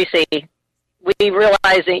 as we see. We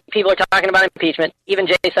realize that people are talking about impeachment. Even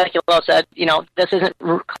Jay Sekulow said, this isn't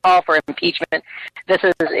a call for impeachment. This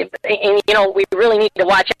is, and we really need to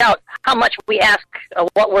watch out how much we ask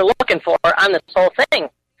what we're looking for on this whole thing.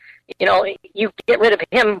 You get rid of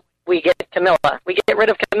him, we get Camilla. We get rid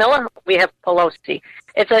of Camilla, we have Pelosi.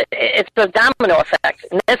 It's a domino effect.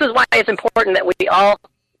 And this is why it's important that we all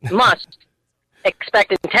must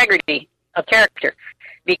expect integrity of character.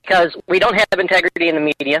 because we don't have integrity in the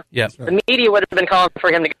media. Yep. The media would have been calling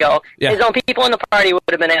for him to go. Yeah. His own people in the party would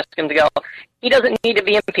have been asking him to go. He doesn't need to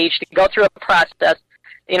be impeached to go through a process.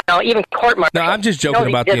 Even court-martial. No, I'm just joking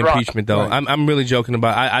about the impeachment, though. Right. I'm really joking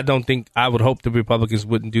about. I don't think I would hope the Republicans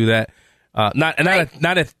wouldn't do that. Not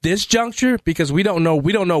at this juncture, because we don't know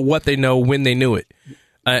what they know when they knew it,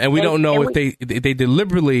 and we don't know if they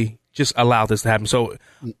deliberately just allowed this to happen. So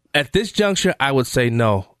at this juncture, I would say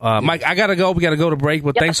no. Mike, I gotta go. We gotta go to break.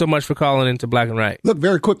 But thanks so much for calling into Black and Right. Look,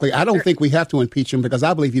 very quickly, I don't think we have to impeach him because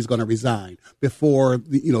I believe he's going to resign before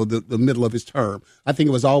the middle of his term. I think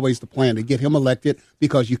it was always the plan to get him elected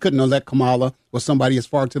because you couldn't elect Kamala or somebody as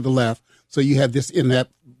far to the left. So you have this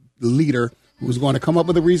inept leader who's going to come up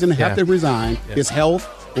with a reason to have to resign, his health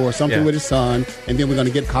or something with his son, and then we're going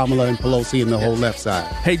to get Kamala and Pelosi and the whole left side.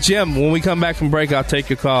 Hey, Jim, when we come back from break, I'll take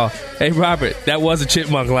your call. Hey, Robert, that was a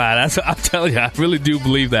chipmunk line. I'll tell you, I really do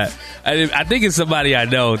believe that. I think it's somebody I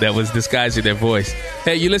know that was disguising their voice.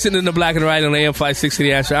 Hey, you listening to Black and Right on AM 560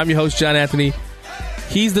 The Answer. I'm your host, John Anthony.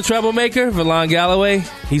 He's the troublemaker, Valon Galloway.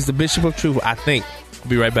 He's the Bishop of Truth, I think.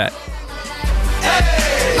 We'll be right back.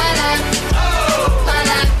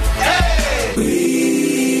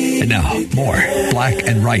 And now, more Black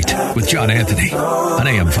and Right with John Anthony on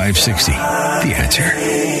AM 560. The Answer.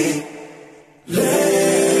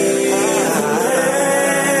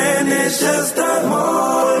 It's just a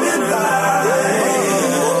morning vibe.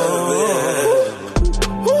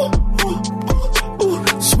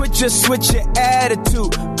 Switch your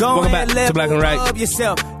attitude. Welcome back to Black and Right on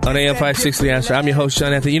AM 560 The Answer. I'm your host,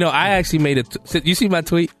 John Anthony. I actually made it. You see my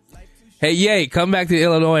tweet? Hey, yay, come back to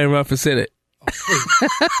Illinois and run for Senate.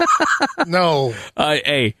 No.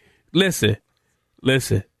 Hey, listen.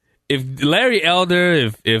 If Larry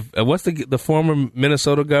Elder, if what's the former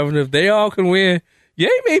Minnesota governor, if they all can win, Ye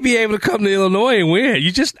may be able to come to Illinois and win.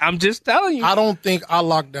 I'm just telling you. I don't think our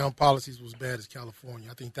lockdown policies was bad as California.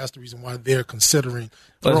 I think that's the reason why they're considering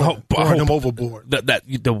throwing them overboard.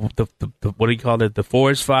 The what do you call it? The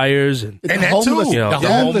forest fires and that too.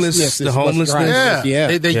 The homelessness.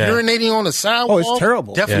 Yeah. They're urinating on the sidewalk. Oh, it's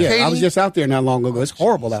terrible. Defecating. I was just out there not long ago. It's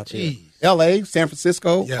horrible out there. L.A., San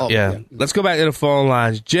Francisco. Yeah. Let's go back to the phone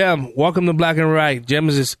lines. Jem, welcome to Black and Right. Jem,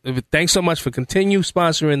 thanks so much for continue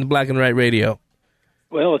sponsoring the Black and Right Radio.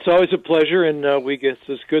 Well, it's always a pleasure, and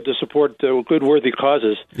it's good to support good, worthy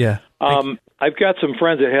causes. Yeah. I've got some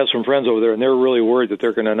friends that have some friends over there, and they're really worried that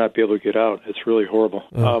they're going to not be able to get out. It's really horrible.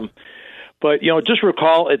 But, just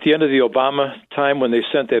recall at the end of the Obama time when they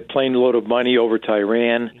sent that plane load of money over to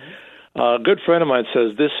Iran, a good friend of mine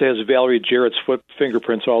says this has Valerie Jarrett's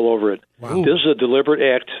fingerprints all over it. Wow. This is a deliberate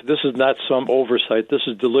act. This is not some oversight. This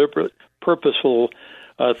is deliberate, purposeful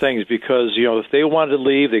things because, if they wanted to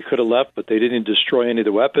leave, they could have left, but they didn't destroy any of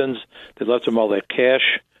the weapons. They left them all that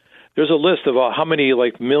cash. There's a list of how many,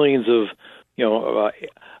 millions of,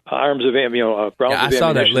 arms of, rounds of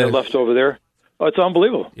ammunition are left over there. Oh, it's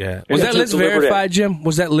unbelievable. Yeah. Was that list verified, act. Jim?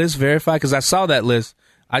 Was that list verified? Because I saw that list.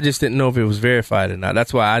 I just didn't know if it was verified or not.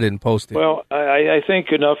 That's why I didn't post it. Well, I think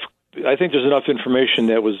there's enough information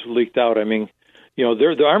that was leaked out. I mean,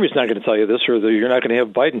 the Army's not going to tell you this, or you're not going to have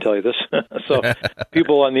Biden tell you this. So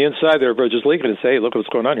people on the inside there are just leaking and say, hey, look what's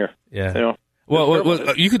going on here. Yeah.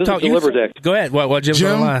 Well, you could talk. Go ahead. What Jim's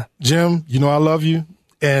on the line. Jim, I love you,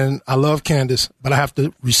 and I love Candace, but I have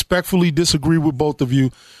to respectfully disagree with both of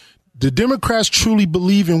you. The Democrats truly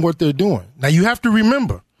believe in what they're doing. Now, you have to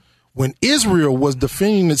remember, when Israel was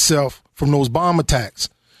defending itself from those bomb attacks,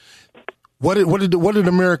 what did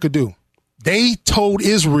America do? They told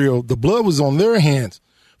Israel the blood was on their hands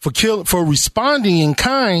for responding in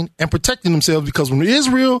kind and protecting themselves, because when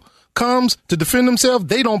Israel comes to defend themselves,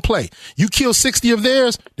 they don't play. You kill 60 of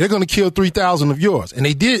theirs, they're going to kill 3,000 of yours. And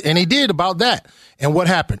they did about that. And what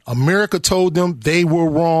happened? America told them they were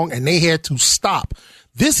wrong and they had to stop.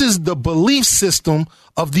 This is the belief system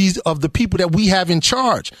of the people that we have in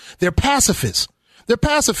charge. They're pacifists. Yeah.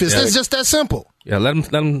 It's just that simple. Yeah, let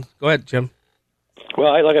them go ahead, Jim.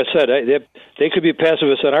 Well, like I said, they could be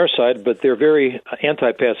pacifists on our side, but they're very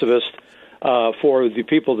anti-pacifist for the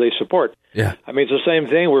people they support. Yeah. I mean, it's the same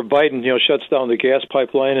thing where Biden, shuts down the gas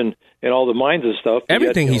pipeline and all the mines and stuff.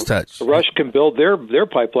 Everything he's touched. Russia can build their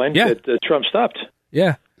pipeline that Trump stopped.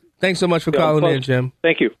 Yeah. Thanks so much for calling in, Jim.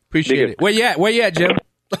 Thank you. Appreciate it. Where you at, Jim?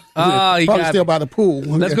 He probably still by the pool.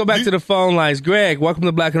 Let's go back to the phone lines. Greg, welcome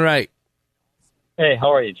to Black and Right. Hey,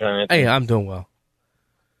 how are you, John? Hey, I'm doing well.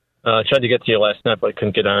 Tried to get to you last night, but I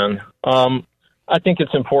couldn't get on. I think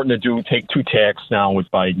it's important to take two tacks now with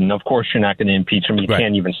Biden. Of course, you're not going to impeach him. You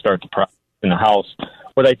can't even start the process in the House.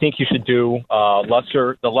 What I think you should do,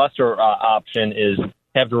 the lesser option is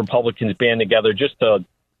have the Republicans band together just to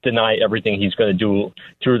deny everything he's going to do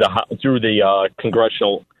through the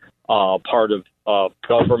congressional part of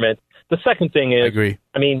government. The second thing is,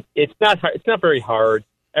 I mean, it's not very hard.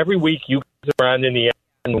 Every week you go around in the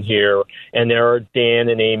end here, and there are Dan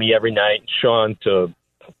and Amy every night, Sean to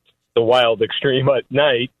the wild extreme at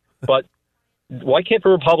night. But why can't the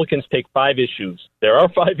Republicans take 5 issues? There are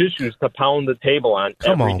 5 issues to pound the table on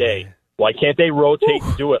every day. Man. Why can't they rotate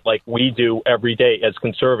and do it like we do every day as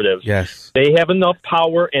conservatives? Yes. They have enough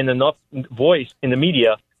power and enough voice in the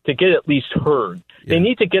media to get at least heard. Yeah. They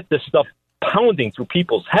need to get this stuff pounding through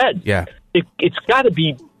people's heads. Yeah. It's got to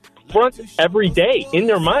be front every day in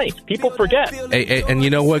their minds. People forget. Hey, and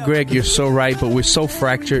you know what, Greg? You're so right, but we're so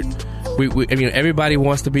fractured. I mean, everybody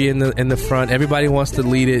wants to be in the front. Everybody wants to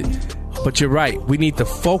lead it. But you're right. We need to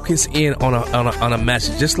focus in on a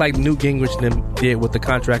message, just like Newt Gingrich did with the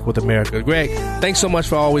contract with America. Greg, thanks so much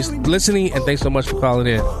for always listening, and thanks so much for calling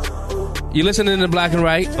in. You're listening to Black and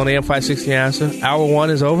Right on AM 560 Answer. Hour 1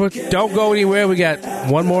 is over. Don't go anywhere. We got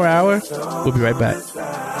 1 more hour. We'll be right back.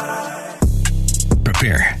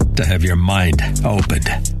 Prepare to have your mind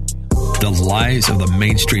opened. The lies of the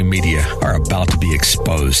mainstream media are about to be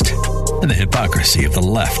exposed, and the hypocrisy of the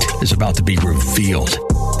left is about to be revealed.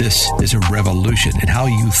 This is a revolution in how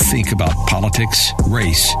you think about politics,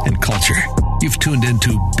 race, and culture. You've tuned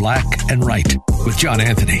into Black and Right with John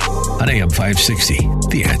Anthony on AM 560,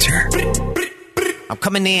 The Answer. I'm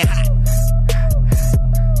coming in hot.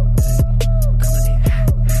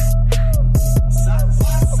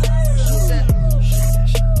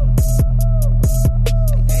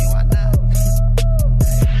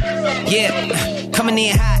 Yeah, coming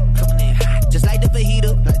in hot, just like the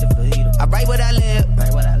fajita. I write what I live,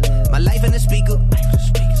 my life in the speaker.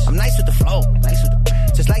 I'm nice with the flow,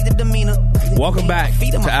 just like the demeanor. Welcome back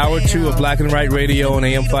to Hour 2 of Black and Right Radio on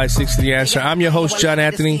AM 560 The Answer. I'm your host, John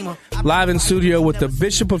Anthony, live in studio with the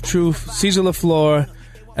Bishop of Truth, Cesar LaFleur,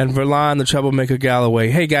 and Verlon, the Troublemaker Galloway.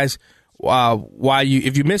 Hey, guys,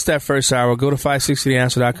 if you missed that first hour, go to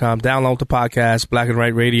 560theanswer.com, download the podcast, Black and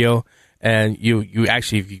Right Radio, and you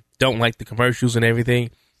actually, if you don't like the commercials and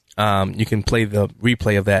everything, you can play the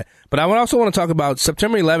replay of that. But I also want to talk about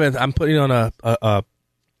September 11th. I'm putting on a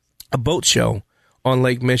boat show on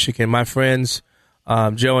Lake Michigan. My friends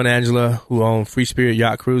Joe and Angela, who own Free Spirit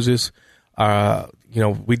Yacht Cruises,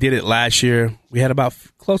 we did it last year. We had about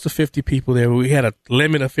close to 50 people there. We had a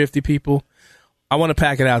limit of 50 people. I want to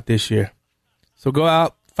pack it out this year. So go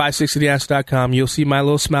out, 560theanswer.com. You'll see my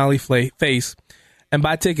little smiley face and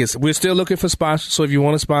buy tickets. We're still looking for sponsors, so if you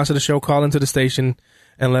want to sponsor the show, call into the station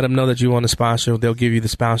and let them know that you want to sponsor. They'll give you the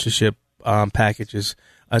sponsorship packages.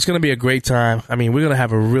 It's going to be a great time. I mean, we're going to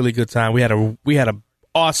have a really good time. We had a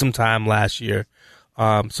awesome time last year.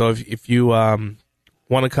 So if you want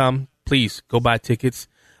to come, please go buy tickets.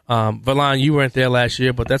 Verlon, you weren't there last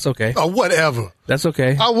year, but that's okay. Oh, whatever. That's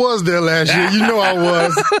okay. I was there last year. You know I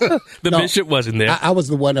was. The bishop wasn't there. I was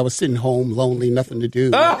the one that was sitting home, lonely, nothing to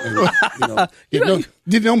do. And,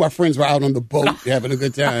 didn't know my friends were out on the boat having a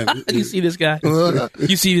good time. You see this guy?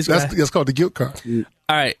 You see this guy? That's called the guilt card.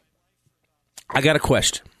 All right. I got a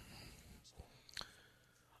question.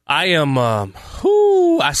 I am,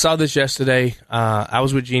 I saw this yesterday. I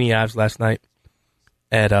was with Jeannie Ives last night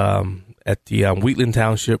at the Wheatland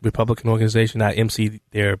Township Republican Organization. I emceed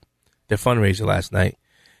their fundraiser last night,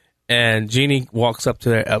 and Jeannie walks up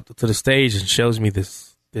to the stage and shows me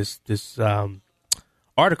this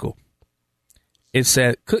article. It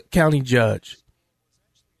said Cook County judge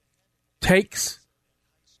takes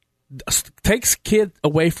kid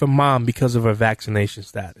away from mom because of her vaccination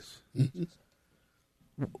status. Mm-hmm.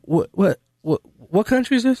 What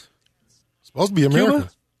country is this? It's supposed to be America. Cuba?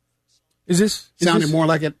 Is this sounding more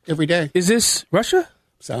like it every day? Is this Russia?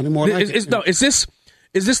 Sounding more like it. No, is this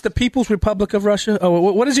the People's Republic of Russia? Oh,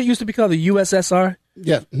 what does it used to be called? The USSR?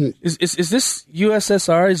 Yeah. Is this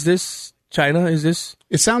USSR? Is this China? Is this?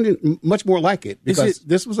 It's sounding much more like it because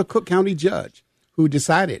this was a Cook County judge who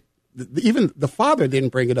decided. Even the father didn't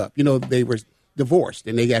bring it up. You know, they were divorced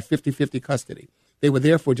and they got 50-50 custody. They were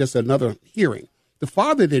there for just another hearing. The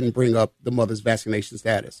father didn't bring up the mother's vaccination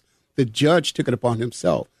status. The judge took it upon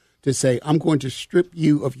himself to say, I'm going to strip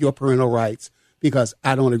you of your parental rights because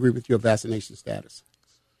I don't agree with your vaccination status.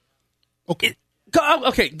 Okay.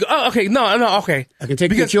 Okay. No. Okay. I can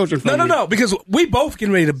take your children from you. No. Because we both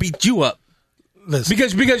getting ready to beat you up. Listen.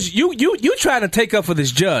 Because you trying to take up for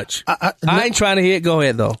this judge. I ain't trying to hear it. Go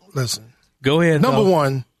ahead, though. Listen. Go ahead. Number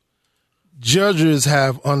one, judges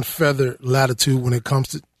have unfeathered latitude when it comes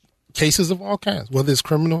to cases of all kinds, whether it's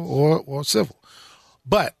criminal or civil.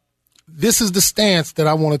 But this is the stance that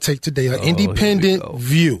I want to take today, an independent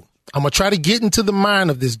view. I'm going to try to get into the mind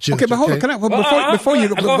of this judge. Okay, but hold on. Can I, before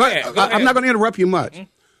you, I'm not going to interrupt you much. Mm-hmm.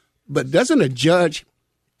 But doesn't a judge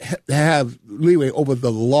have leeway over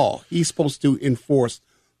the law? He's supposed to enforce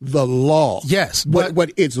the law. Yes.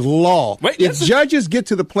 But it's law. If judges get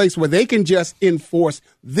to the place where they can just enforce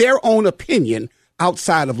their own opinion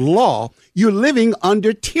outside of law, you're living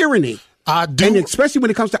under tyranny. I do. And especially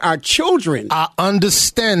when it comes to our children. I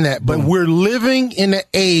understand that, but we're living in the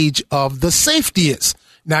age of the safetiest.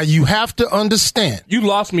 Now, you have to understand. You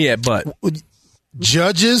lost me at but.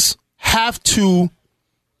 Judges have to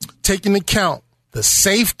take into account the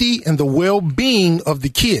safety and the well-being of the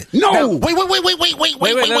kid. No. Now, wait.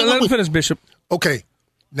 Let me finish, Bishop. Okay.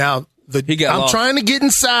 Now, I'm trying to get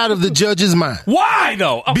inside of the judge's mind. Why,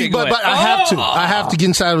 though? Okay, but I have to. I have to get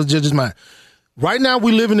inside of the judge's mind. Right now,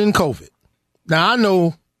 we're living in COVID. Now, I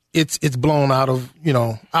know it's blown out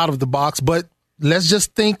of the box, but let's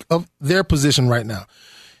just think of their position right now.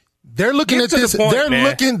 They're looking at this.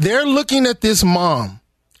 They're looking at this mom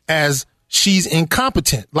as she's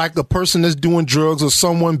incompetent, like a person that's doing drugs or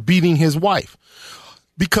someone beating his wife,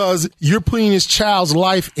 because you're putting his child's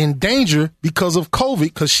life in danger because of COVID,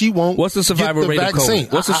 because she won't. What's the survival rate vaccine. of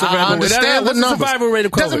COVID? What's the survival rate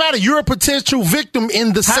of COVID? Doesn't matter. You're a potential victim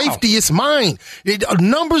in the safetiest mind.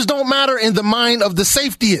 Numbers don't matter in the mind of the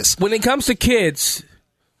safetiest. When it comes to kids,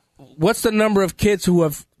 what's the number of kids who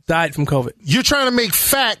have died from COVID? You're trying to make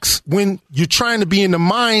facts when you're trying to be in the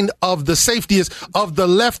mind of the safetiest, of the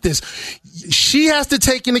leftist. She has to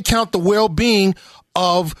take into account the well-being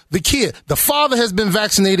of the kid. The father has been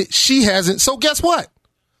vaccinated. She hasn't. So guess what?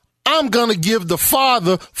 I'm going to give the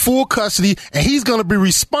father full custody, and he's going to be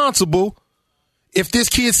responsible if this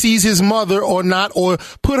kid sees his mother or not, or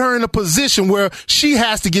put her in a position where she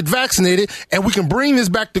has to get vaccinated, and we can bring this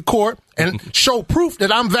back to court and show proof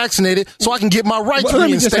that I'm vaccinated so I can get my rights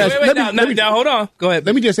reinstated. Now, hold on. Go ahead.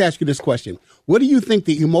 Let me just ask you this question. What do you think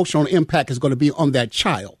the emotional impact is going to be on that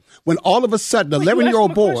child when all of a sudden,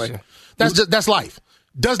 11-year-old boy... That's life.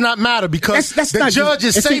 Does not matter, because the judge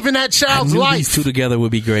is saving that child's life. These two together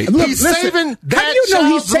would be great. He's saving that child's life. How do you know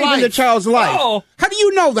he's saving the child's life? Oh. How do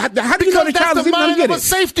you know? How do you know the child is even going to get it?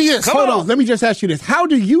 Safetiest. Hold on. Let me just ask you this. How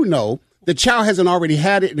do you know the child hasn't already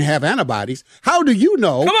had it and have antibodies? How do you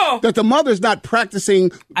know that the mother's not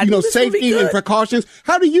practicing, safety and precautions?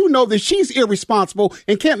 How do you know that she's irresponsible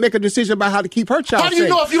and can't make a decision about how to keep her child safe? How do you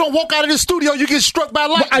know if you don't walk out of the studio, you get struck by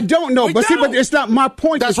lightning? But I don't know. But it's not my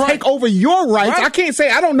point to take over your rights. Right. I can't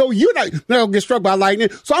say I don't know you not get struck by lightning,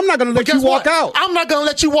 so I'm not going to let you walk out. I'm not going to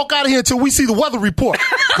let you walk out of here until we see the weather report,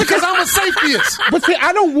 because I'm a safetyist. But see,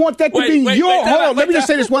 I don't want that to be your... Hold on. Let me just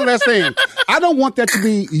say this one last thing. I don't want that to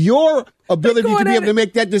be your ability to be able to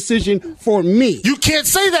make that decision for me. You can't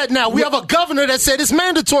say that now. We have a governor that said it's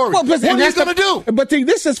mandatory. What are you going to do? But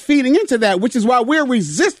this is feeding into that, which is why we're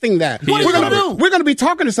resisting that. What are you going to do? We're going to be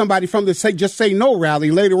talking to somebody from the Just Say No rally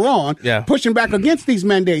later on, pushing back against these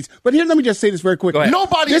mandates. But here, let me just say this very quickly.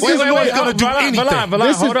 Nobody is going to do anything.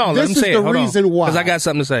 Hold on. This is the reason why. Because I got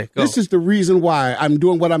something to say. This is the reason why I'm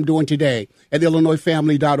doing what I'm doing today at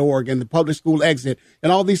IllinoisFamily.org and the Public School Exit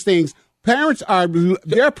and all these things.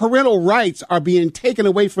 Their parental rights are being taken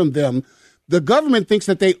away from them. The government thinks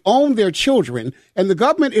that they own their children, and the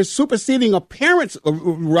government is superseding a parent's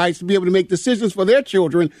rights to be able to make decisions for their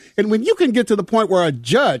children. And when you can get to the point where a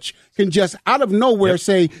judge can just out of nowhere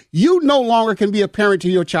say, you no longer can be a parent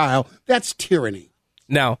to your child, that's tyranny.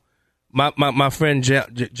 Now, my friend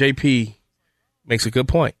JP makes a good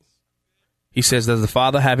point. He says, does the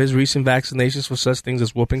father have his recent vaccinations for such things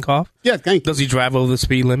as whooping cough? Yeah, thank you. Does he drive over the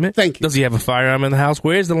speed limit? Thank you. Does he have a firearm in the house?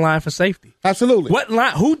 Where's the line for safety? Absolutely. What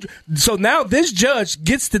line? So now this judge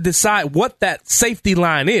gets to decide what that safety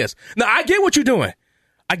line is. Now, I get what you're doing.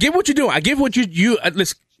 I get what you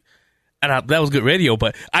listen, and that was good radio,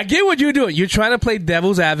 but I get what you're doing. You're trying to play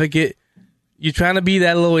devil's advocate. You're trying to be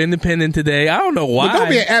that little independent today. I don't know why. But don't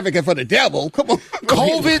be an advocate for the devil. Come on.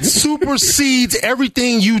 COVID supersedes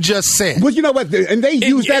everything you just said. Well, you know what? And they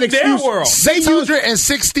use that excuse. Their world.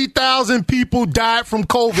 660,000 people died from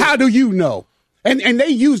COVID. How do you know? And they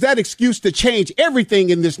use that excuse to change everything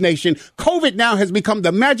in this nation. COVID now has become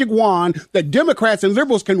the magic wand that Democrats and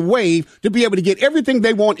liberals can wave to be able to get everything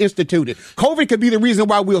they want instituted. COVID could be the reason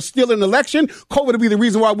why we'll steal an election. COVID would be the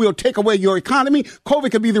reason why we'll take away your economy. COVID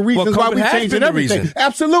could be the reason why we change everything.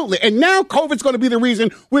 Absolutely. And now COVID's going to be the reason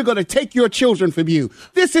we're going to take your children from you.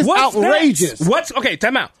 This is outrageous. Okay,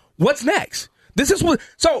 time out. What's next?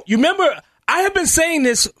 So you remember, I have been saying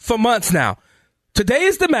this for months now. Today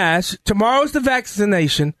is the mask. Tomorrow is the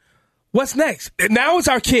vaccination. What's next? And now it's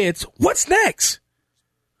our kids. What's next?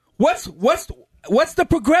 What's the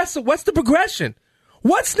progression?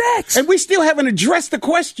 What's next? And we still haven't addressed the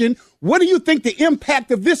question, what do you think the impact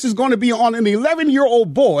of this is going to be on an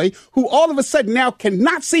 11-year-old boy who all of a sudden now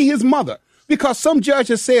cannot see his mother? Because some judge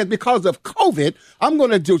has said, because of COVID, I'm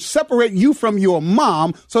going to separate you from your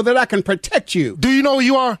mom so that I can protect you. Do you know who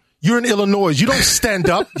you are? You're in Illinois. You don't stand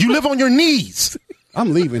up. You live on your knees.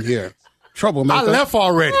 I'm leaving here. Troublemaker. I left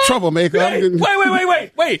already. Troublemaker.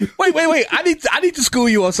 Wait. I need to school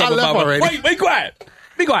you on something. I left already. Wait, quiet.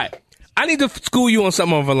 Be quiet. I need to school you on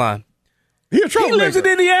something over the line. He lives in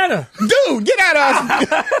Indiana. Dude, get out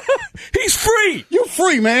of us. He's free. You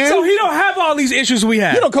free, man. So he don't have all these issues we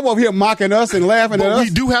have. You don't come over here mocking us and laughing at us.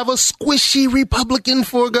 We do have a squishy Republican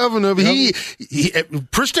for governor. He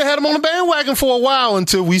Pritzker had him on the bandwagon for a while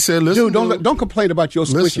until we said, listen. Dude, don't complain about your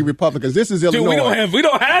squishy Republicans. This is Illinois. Dude, we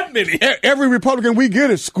don't have many. Every Republican we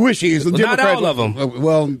get is squishy. Not all of them.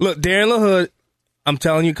 Look, Darren LaHood, I'm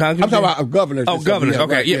telling you, Congress. I'm talking about governors. Oh, governors.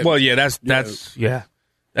 Okay. Right, yeah. Well, yeah,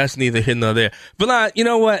 that's neither here nor there. But you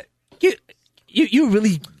know what? You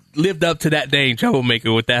really lived up to that name,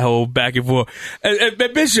 Troublemaker, with that whole back and forth. And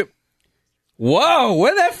Bishop, whoa,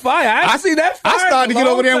 where that fire? I see that fire. I started to get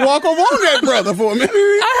over there and walk over on that brother for a minute.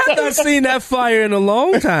 I have not seen that fire in a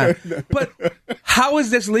long time. But how is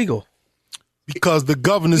this legal? Because the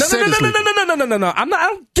governor said it's legal. No. I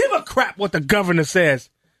don't give a crap what the governor says.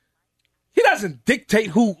 He doesn't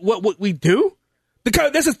dictate what we do.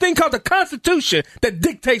 There's a thing called the Constitution that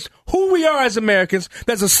dictates who we are as Americans.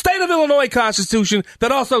 There's a state of Illinois Constitution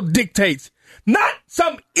that also dictates, not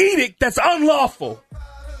some edict that's unlawful.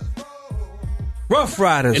 Rough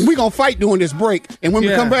Riders. And we're going to fight during this break. And when we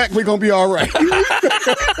come back, we're going to be all right.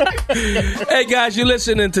 Hey, guys, you're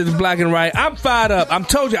listening to the Black and Right. I'm fired up. I'm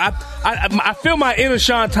told you, I feel my inner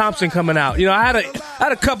Sean Thompson coming out. You know, I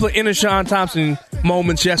had a couple of inner Sean Thompson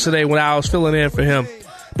moments yesterday when I was filling in for him.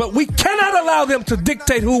 But we cannot allow them to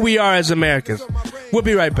dictate who we are as Americans. We'll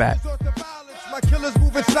be right back. My killers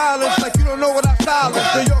moving silence like you don't know what I style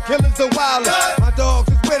is. Your killers are wild. My dogs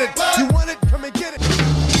is with it. You want it? Come and get it.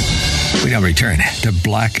 We now return to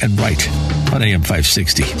Black and Right on AM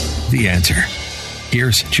 560. The Answer.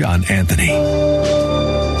 Here's John Anthony.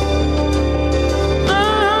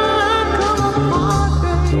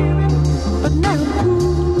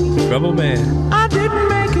 Trouble Man.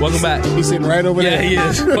 Welcome back. He's sitting right over there. Yeah, he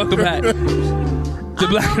is. Welcome back to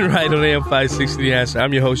Black and Right on AM 560. The Answer.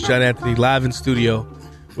 I'm your host, John Anthony, live in studio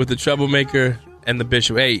with the Troublemaker and the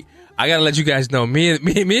Bishop. Hey, I gotta let you guys know, me and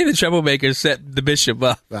the Troublemaker set the Bishop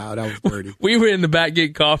up. Wow, that was dirty. We were in the back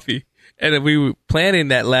getting coffee, and we were planning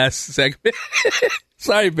that last segment.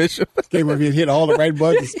 Sorry, Bishop. Came over here and hit all the right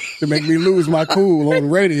buttons to make me lose my cool on the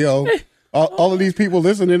radio. All of these people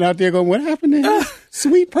listening out there going, what happened to him?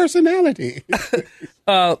 Sweet personality.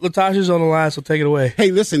 Latasha's on the line, so take it away.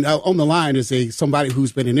 Hey, listen, on the line is somebody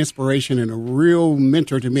who's been an inspiration and a real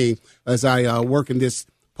mentor to me as I work in this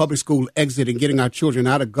public school exit and getting our children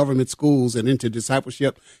out of government schools and into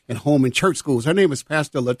discipleship and home and church schools. Her name is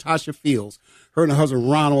Pastor Latasha Fields. Her and her husband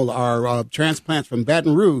Ronald are transplants from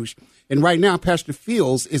Baton Rouge. And right now, Pastor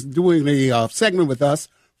Fields is doing a segment with us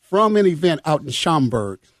from an event out in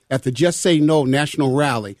Schaumburg at the Just Say No National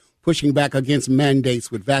Rally, pushing back against mandates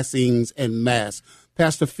with vaccines and masks.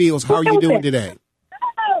 Pastor Fields, how are you doing today?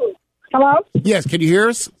 Hello? Yes, can you hear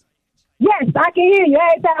us? Yes, I can hear you.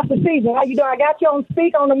 Hey, Pastor Caesar, how you doing? I got you on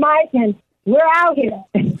speak on the mic, and we're out here.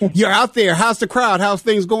 You're out there. How's the crowd? How's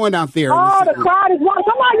things going out there? Oh, the crowd is one.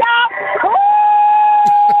 Come on, y'all.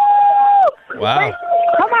 Wow.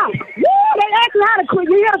 Come on. Woo, they asking how to,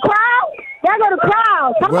 you hear the crowd? There go the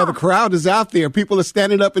crowd. Come on. The crowd is out there. People are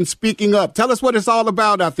standing up and speaking up. Tell us what it's all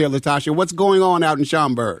about out there, Latasha. What's going on out in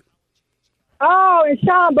Schaumburg? Oh, in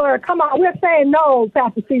Schaumburg, come on. We're saying no,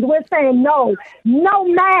 Pastor Caesar. We're saying no. No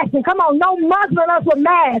masking. Come on, no muzzling us with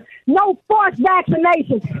masks. No forced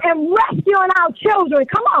vaccination. And rescuing our children.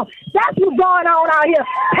 Come on. That's what's going on out here.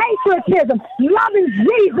 Patriotism. Loving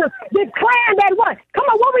Jesus. Declaring that what? Come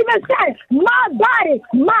on, what we been saying? My body,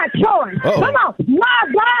 my choice. Uh-oh. Come on. My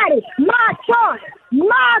body, my choice.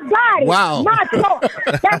 My body, my choice.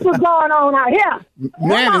 That's what's going on out here.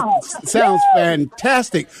 Man, it sounds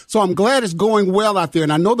fantastic. So I'm glad it's going well out there.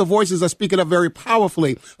 And I know the voices are speaking up very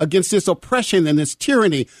powerfully against this oppression and this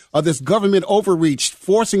tyranny of this government overreach,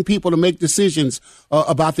 forcing people to make decisions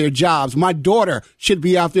about their jobs. My daughter should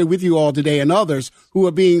be out there with you all today and others who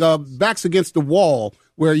are being backs against the wall,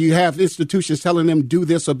 where you have institutions telling them do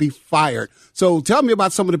this or be fired. So tell me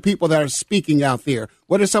about some of the people that are speaking out there.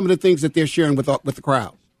 What are some of the things that they're sharing with the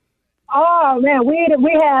crowd? Oh, man, we didn't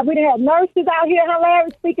have nurses out here,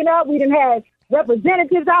 Larry, speaking up. We didn't have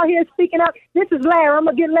representatives out here speaking up. This is Larry. I'm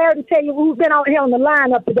going to get Larry to tell you who's been out here on the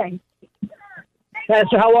lineup today.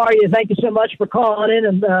 Pastor, how are you? Thank you so much for calling in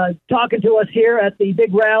and talking to us here at the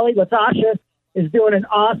big rally. Latasha is doing an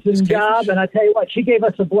awesome job, and I tell you what, she gave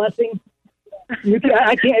us a blessing.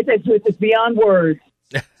 I can't. It's beyond words.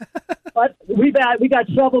 But we got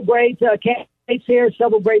several great candidates here,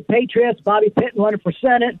 several great patriots. Bobby Pitton running for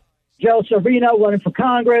Senate, Joe Servino running for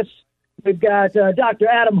Congress. We've got Dr.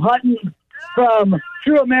 Adam Hutton from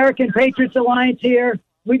True American Patriots Alliance here.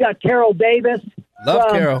 We got Carol Davis Love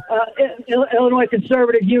from Carol. Illinois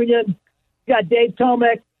Conservative Union. We got Dave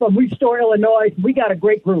Tomek from Restore Illinois. We got a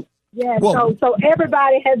great group. Yeah, so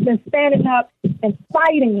everybody has been standing up and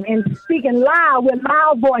fighting and speaking loud with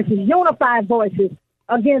loud voices, unified voices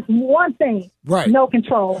against one thing, right? No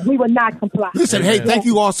control. We will not comply. Listen, hey, thank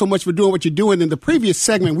you all so much for doing what you're doing. In the previous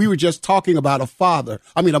segment, we were just talking about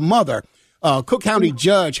a mother. Cook County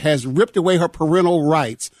judge has ripped away her parental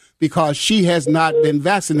rights because she has not been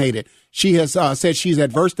vaccinated. She has said she's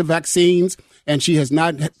adverse to vaccines, and she has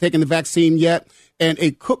not taken the vaccine yet. And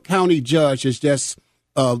a Cook County judge is just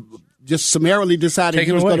summarily decided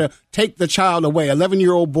he was going to take the child away,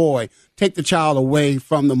 11-year-old boy, take the child away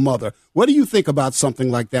from the mother. What do you think about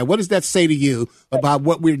something like that? What does that say to you about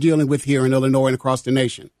what we're dealing with here in Illinois and across the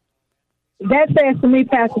nation? That says to me,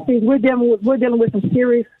 Pastor Steve, we're dealing with some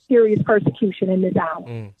serious persecution in this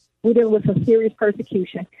hour. We're dealing with some serious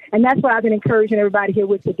persecution. And that's what I've been encouraging everybody here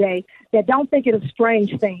with today, that don't think it a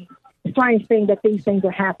strange thing that these things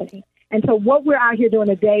are happening. And so what we're out here doing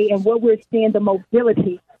today and what we're seeing, the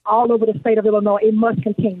mobility all over the state of Illinois, it must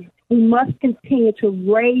continue. We must continue to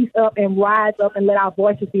raise up and rise up and let our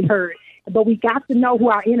voices be heard. But we got to know who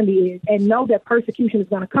our enemy is and know that persecution is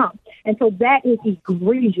going to come. And so that is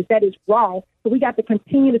egregious. That is wrong. So we got to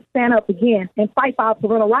continue to stand up again and fight for our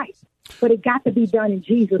parental rights. But it got to be done in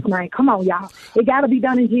Jesus' name. Come on, y'all. It got to be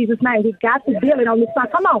done in Jesus' name. We got to build it on this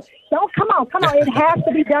side. Come on. Come on. It has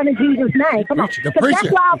to be done in Jesus' name. Come on. Because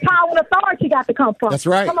that's where our power and authority got to come from. That's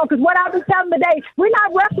right. Come on, because what I've been telling today, we're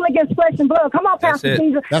not wrestling against flesh and blood. Come on, Pastor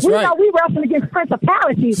Jesus. That's we right. know we're wrestling against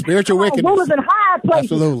principalities. Spiritual wickedness. Rulers in high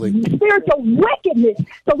places. Absolutely. Spiritual wickedness.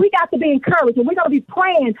 So we got to be encouraged. And we're going to be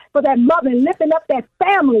praying for that mother and lifting up that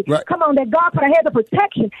family. Right. Come on, that God put her head of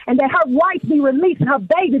protection and that her rights be released and her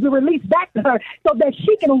baby be released back to her so that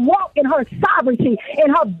she can walk in her sovereignty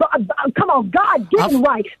and her, God-given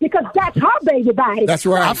right, because that's her baby body. That's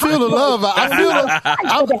right. I feel the love. You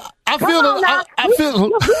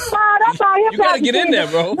got to get in there,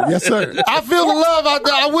 bro. Yes, sir. I feel the love out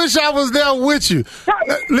there. I wish I was there with you.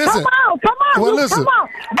 Listen. Come on. Well, listen. Come on.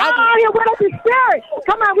 God out here with us in spirit.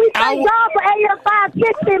 Come on. We thank God for AM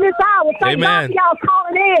 560 in this hour. Thank God for y'all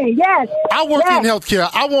calling in. Yes. I work in healthcare.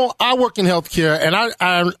 I work in healthcare, and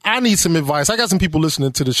I need some advice. I got some people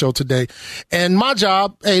listening to the show today, and my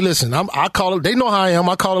job. Hey, listen. I call it. They know how I am.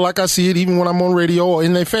 I call it like I see it, even when I'm on radio or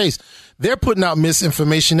in their face. They're putting out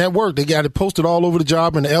misinformation at work. They got it posted all over the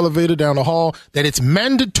job, in the elevator, down the hall, that it's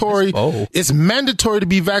mandatory. It's mandatory to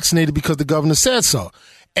be vaccinated because the governor said so.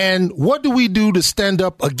 And what do we do to stand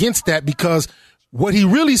up against that? Because what he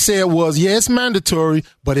really said was, yeah, it's mandatory,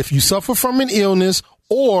 but if you suffer from an illness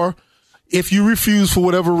or if you refuse for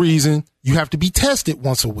whatever reason, you have to be tested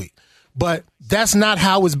once a week. But that's not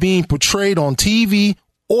how it's being portrayed on TV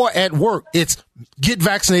or at work. It's get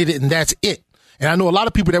vaccinated and that's it. And I know a lot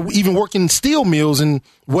of people that even work in steel mills and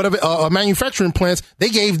whatever manufacturing plants, they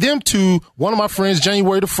gave them to one of my friends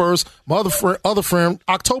January the 1st, my other friend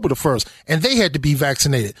October the 1st, and they had to be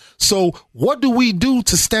vaccinated. So what do we do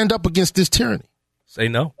to stand up against this tyranny? Say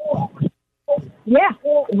no. Yeah,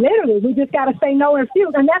 literally. We just got to say no and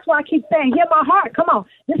refuse. And that's why I keep saying, hear my heart. Come on.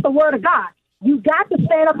 This is the word of God. You got to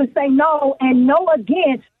stand up and say no, and no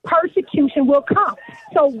again, persecution will come.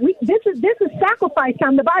 So this is sacrifice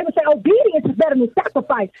time. The Bible says obedience is better than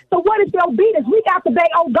sacrifice. So what is the obedience? We got to obey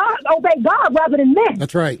God rather than men.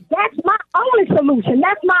 That's right. That's my only solution.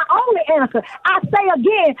 That's my only answer. I say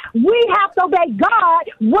again, we have to obey God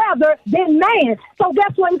rather than man. So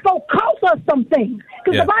that's when it's going to cost us some things.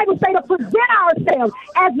 Because the Bible says to present ourselves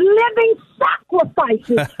as living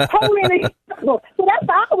sacrifices, holy and acceptable. So that's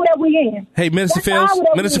the hour that we in. Hey, Minister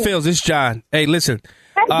Fields, it's John. Hey, listen.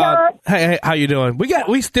 Hey, how you doing?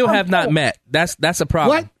 We still have not met. That's a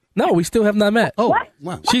problem. What? No, we still have not met. Oh,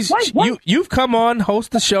 wow. You've come on, host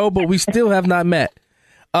the show, but we still have not met.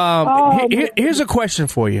 Here's a question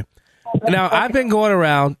for you. Now, I've been going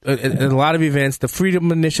around in a lot of events, the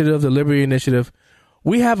Freedom Initiative, the Liberty Initiative.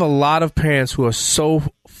 We have a lot of parents who are so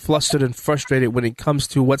flustered and frustrated when it comes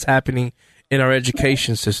to what's happening in our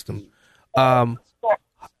education system.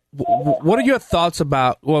 What are your thoughts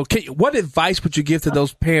about, what advice would you give to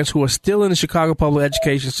those parents who are still in the Chicago public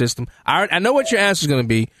education system? I know what your answer is going to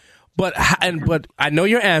be, But I know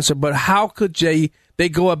your answer. But how could they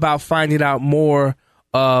go about finding out more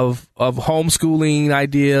of homeschooling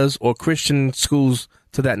ideas or Christian schools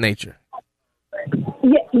to that nature?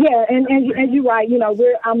 Yeah, and you're right.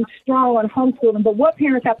 I'm strong on homeschooling, but what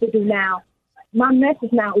parents have to do now, my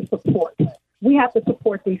message now is support. We have to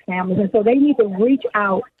support these families, and so they need to reach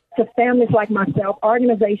out to families like myself,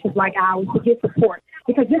 organizations like ours, to get support.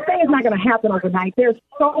 Because this thing is not going to happen overnight. There's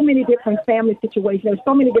so many different family situations. There's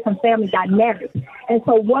so many different family dynamics. And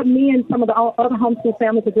so what me and some of the other homeschool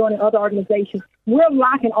families are doing in other organizations, we're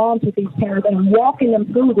locking arms with these parents and walking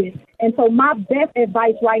them through this. And so my best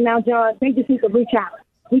advice right now, John, they just need to reach out.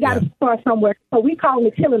 We got to start somewhere. So we call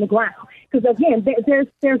it tilling the ground. Because, again,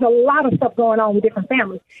 there's a lot of stuff going on with different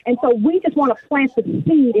families. And so we just want to plant the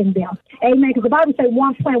seed in them. Amen. Because the Bible says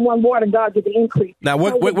one plant, one water, and God give the increase. Now,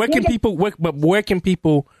 where can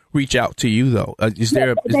people reach out to you, though? They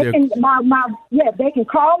can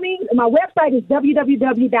call me. My website is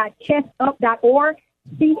www.chessup.org,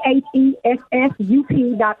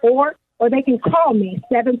 CHESSUP.org, or they can call me,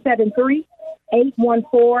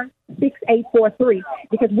 773-814-6843,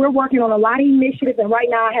 because we're working on a lot of initiatives, and right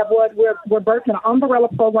now we're birthing an umbrella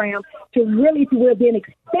program to really be an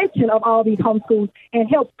extension of all these homeschools and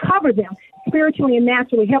help cover them spiritually and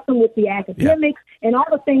naturally, help them with the academics and all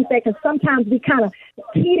the things that can sometimes be kind of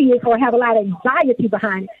tedious or have a lot of anxiety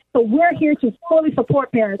behind it. So we're here to fully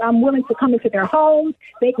support parents. I'm willing to come into their homes.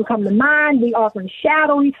 They can come to mine. We offering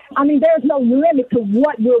shadowing. I mean, there's no limit to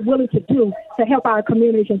what we're willing to do to help our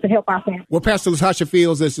communities and to help our families. Well, Pastor Latasha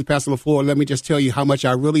Fields, this is Pastor LaFleur. Let me just tell you how much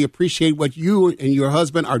I really appreciate what you and your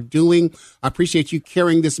husband are doing. I appreciate you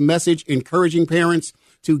carrying this message, encouraging parents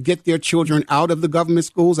to get their children out of the government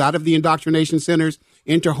schools, out of the indoctrination centers,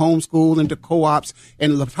 into homeschool, into co-ops.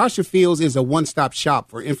 And Latasha Fields is a one-stop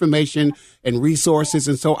shop for information and resources.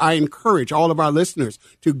 And so I encourage all of our listeners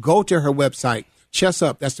to go to her website,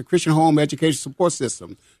 ChessUp. That's the Christian Home Education Support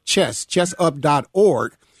System,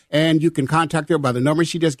 chessup.org. And you can contact her by the number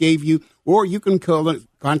she just gave you, or you can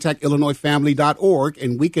contact IllinoisFamily.org,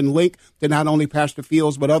 and we can link to not only Pastor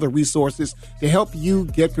Fields, but other resources to help you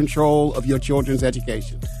get control of your children's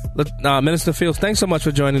education. Minister Fields, thanks so much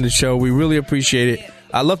for joining the show. We really appreciate it.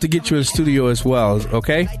 I'd love to get you in the studio as well,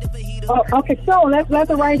 okay? Oh, okay, so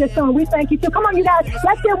let's arrange this soon. We thank you, too. Come on, you guys.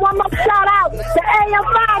 Let's get one more shout-out to AM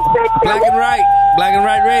 560. Black and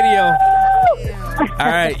Right Radio.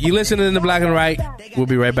 All right, you listening to Black and Right. We'll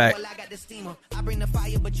be right back. I bring the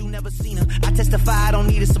fire, but you never seen her. I testify, I don't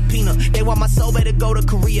need a subpoena. They want my soul, better go to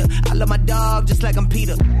Korea. I love my dog just like I'm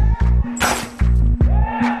Peter.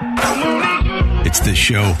 It's the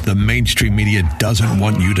show the mainstream media doesn't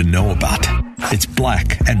want you to know about. It's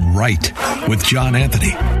Black and Right with John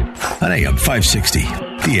Anthony on AM 560.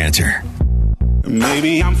 The Answer.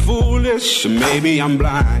 Maybe I'm foolish, maybe I'm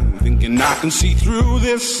blind, thinking I can see through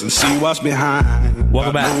this and see what's behind.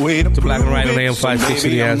 Welcome back to Black and Right on AM 560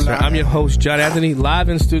 The Answer. I'm your host, John Anthony, live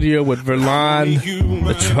in studio with Verlon,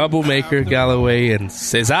 the Troublemaker Galloway, and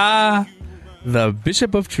Cesar, the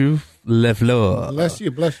Bishop of Truth, LaFleur.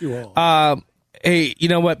 Bless you all. Hey, you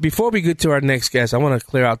know what? Before we get to our next guest, I want to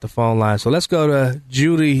clear out the phone line. So let's go to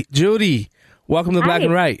Judy. Judy, welcome to Black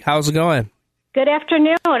and Right. How's it going? Good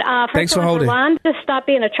afternoon. Thanks for holding. Verlon to stop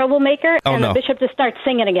being a troublemaker and the bishop to start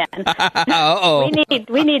singing again.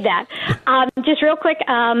 We need that. Just real quick, we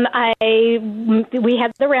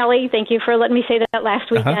had the rally. Thank you for letting me say that last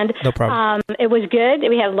weekend. No problem. It was good.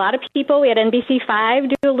 We had a lot of people. We had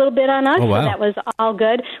NBC5 do a little bit on us. Oh, wow. So that was all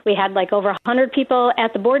good. We had like over 100 people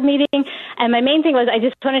at the board meeting. And my main thing was I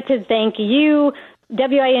just wanted to thank you,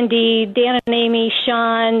 WIND, Dan and Amy,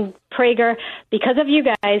 Sean, Prager. Because of you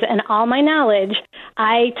guys and all my knowledge,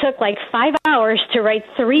 I took like 5 hours to write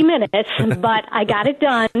 3 minutes, but I got it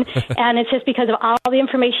done. And it's just because of all the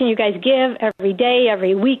information you guys give every day,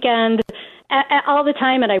 every weekend, all the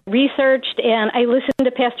time. And I researched and I listened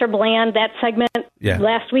to Pastor Bland, that segment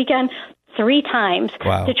last weekend, 3 times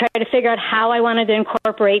to try to figure out how I wanted to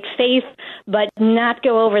incorporate faith, but not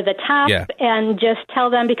go over the top and just tell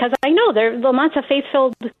them, because I know Lamont's a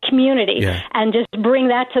faith-filled community, and just bring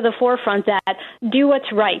that to the forefront, that do what's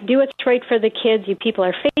right. Do what's right for the kids. You people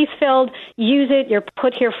are faith-filled. Use it. You're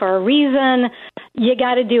put here for a reason. You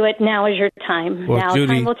got to do it. Now is your time. Well, now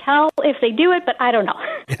Judy, time will tell if they do it, but I don't know.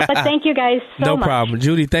 But thank you guys so much. No problem.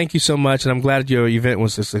 Judy, thank you so much, and I'm glad your event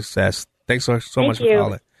was a success. Thanks so much for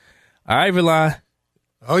calling. All right, Verlon.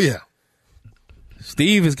 Oh, yeah.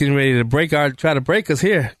 Steve is getting ready to try to break us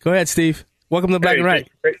here. Go ahead, Steve. Welcome to Black and Right.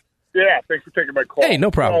 Yeah, thanks for taking my call. Hey, no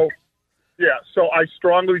problem. So I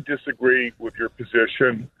strongly disagree with your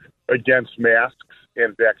position against masks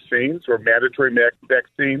and vaccines or mandatory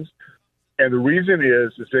vaccines. And the reason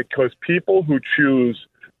is because people who choose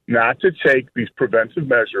not to take these preventive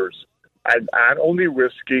measures are not only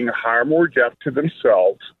risking harm or death to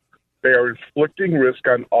themselves, they are inflicting risk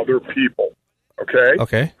on other people. Okay?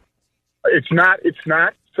 Okay. It's not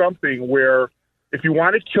something where if you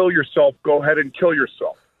want to kill yourself, go ahead and kill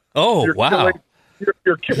yourself. Oh, wow.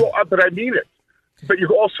 But I mean it. But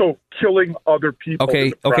you're also killing other people.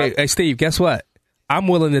 Okay. Hey, Steve, guess what? I'm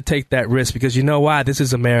willing to take that risk because you know why? This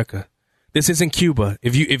is America. This isn't Cuba.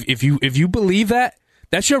 If you believe that,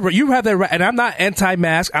 that's you have that right. And I'm not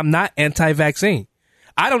anti-mask. I'm not anti-vaccine.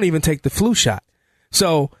 I don't even take the flu shot.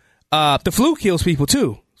 So the flu kills people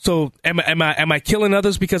too. So am I killing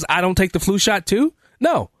others because I don't take the flu shot too?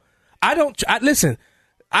 No, I don't. Listen,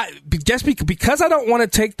 because I don't want to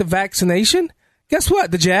take the vaccination. Guess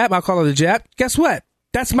what? The jab. I'll call it the jab. Guess what?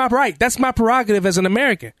 That's my right. That's my prerogative as an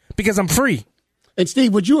American because I'm free. And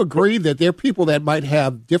Steve, would you agree that there are people that might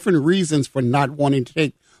have different reasons for not wanting to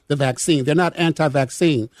take the vaccine? They're not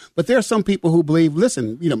anti-vaccine, but there are some people who believe,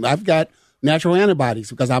 listen, I've got natural antibodies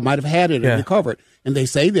because I might have had it and recovered. And they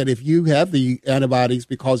say that if you have the antibodies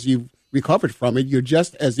because you've recovered from it, you're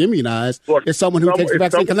just as immunized as someone who takes the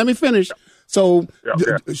vaccine. Let me finish. So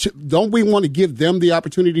don't we want to give them the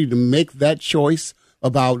opportunity to make that choice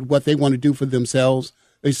about what they want to do for themselves?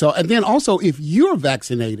 And then also, if you're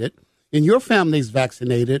vaccinated and your family's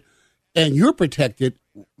vaccinated and you're protected,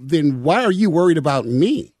 then why are you worried about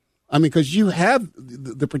me? I mean, because you have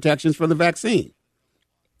the protections for the vaccine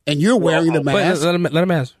and you're wearing the mask. Let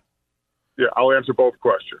him answer. Yeah, I'll answer both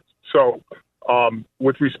questions. So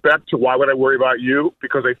with respect to why would I worry about you?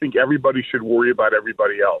 Because I think everybody should worry about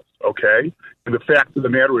everybody else, okay? And the fact of the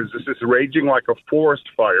matter is this is raging like a forest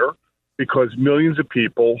fire because millions of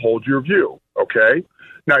people hold your view, okay?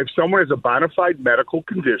 Now, if someone has a bona fide medical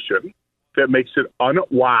condition that makes it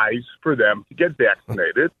unwise for them to get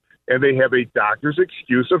vaccinated and they have a doctor's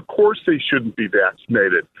excuse, of course they shouldn't be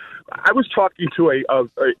vaccinated. I was talking to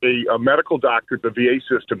a medical doctor at the VA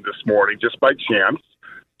system this morning just by chance.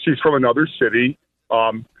 She's from another city,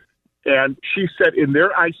 and she said in their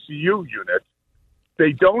ICU unit,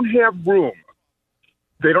 they don't have room.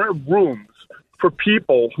 They don't have rooms for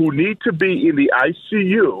people who need to be in the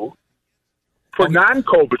ICU for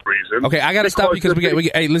non-COVID reasons. Okay, I got to stop you because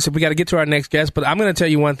hey, listen, we got to get to our next guest, but I'm going to tell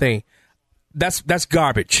you one thing. That's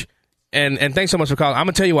garbage. And thanks so much for calling. I'm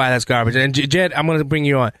going to tell you why that's garbage. And Jed, I'm going to bring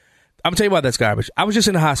you on. I'm going to tell you why that's garbage. I was just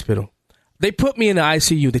in the hospital. They put me in the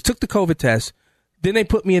ICU. They took the COVID test. Then they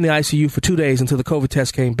put me in the ICU for 2 days until the COVID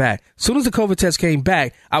test came back. As soon as the COVID test came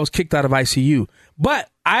back, I was kicked out of ICU. But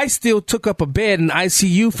I still took up a bed in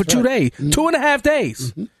ICU for 2 days, 2.5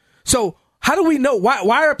 days. Mm-hmm. So how do we know?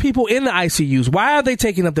 Why are people in the ICUs? Why are they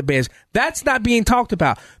taking up the beds? That's not being talked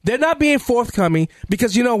about. They're not being forthcoming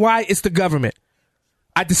because you know why? It's the government.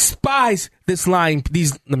 I despise this line.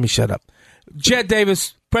 Let me shut up. Jed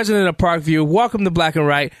Davis, president of Parkview, welcome to Black and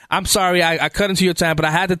Right. I'm sorry I cut into your time, but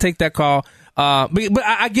I had to take that call. But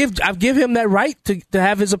I give him that right to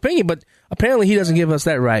have his opinion, but apparently he doesn't give us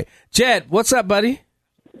that right. Jed, what's up, buddy?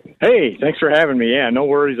 Hey, thanks for having me. Yeah, no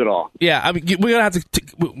worries at all. Yeah, I mean, we're gonna have to.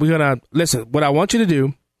 We're gonna listen. What I want you to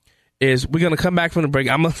do is we're gonna come back from the break.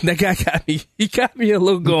 That guy got me. He got me a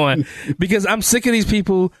little going because I'm sick of these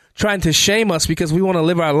people trying to shame us because we want to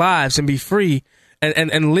live our lives and be free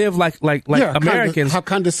and live like Americans. How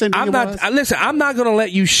condescending I'm not. Listen, I'm not gonna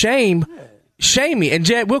let you shame me. And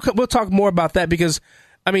Jed, we'll talk more about that because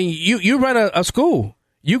I mean you run a school.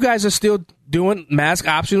 You guys are still doing mask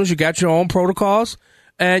optionals. You got your own protocols.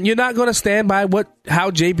 And you're not going to stand by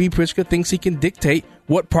how J.B. Pritzker thinks he can dictate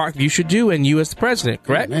what Parkview should do and you as the president,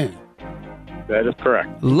 correct? Man. That is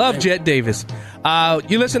correct. Love Jed Davis.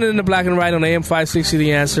 You're listening to Black and Right on AM 560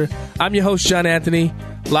 The Answer. I'm your host, John Anthony,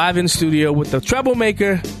 live in studio with the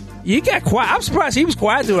troublemaker. You got quiet. I'm surprised he was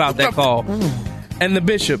quiet throughout that call. And the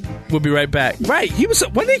bishop. We'll be right back. Right.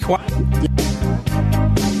 Wasn't he quiet?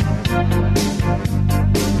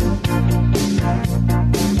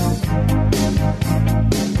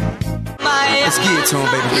 Let's get it to him,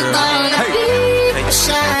 baby girl. Hey.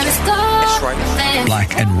 That's right.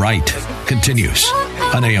 Black and Right continues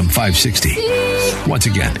on AM 560. Once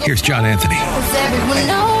again, here's John Anthony.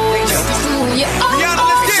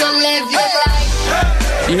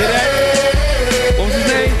 You hear that? What was his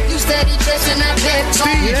name?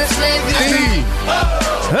 Steve.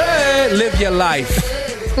 Hey, live your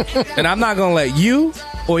life. And I'm not going to let you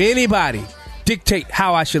or anybody dictate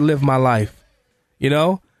how I should live my life. You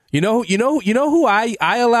know who I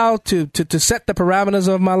allow to set the parameters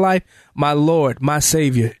of my life? My Lord, my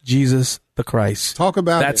Savior, Jesus the Christ. Talk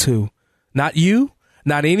about That's who. Not you,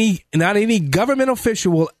 not any government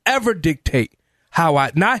official will ever dictate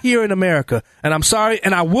not here in America. And I'm sorry,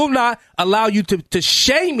 and I will not allow you to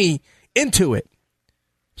shame me into it.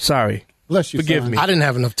 Sorry. Bless you, Forgive son. me. I didn't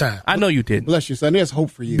have enough time. I know you did. Bless you, son. There's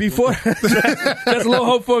hope for you. Before that's a little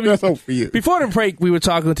hope for me. There's hope for you. Before the break, we were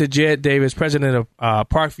talking to Jed Davis, president of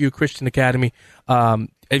Parkview Christian Academy.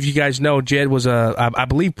 If you guys know, Jed was I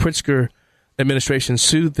believe Pritzker administration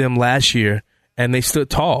sued them last year, and they stood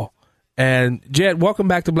tall. And Jed, welcome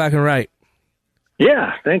back to Black and Right.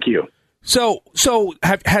 Yeah, thank you. So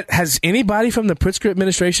has anybody from the Pritzker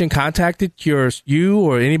administration contacted you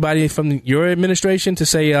or anybody from your administration to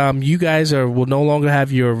say you guys will no longer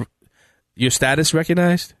have your status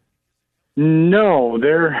recognized? No,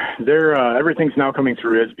 they're everything's now coming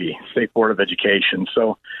through ISB, State Board of Education.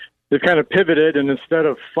 So they've kind of pivoted, and instead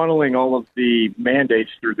of funneling all of the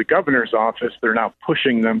mandates through the governor's office, they're now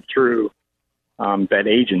pushing them through that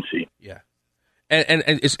agency. Yeah, and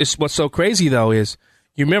it's what's so crazy though is.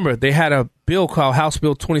 You remember they had a bill called House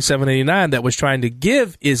Bill 2789 that was trying to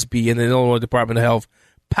give ISB and the Illinois Department of Health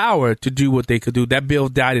power to do what they could do. That bill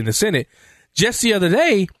died in the Senate. Just the other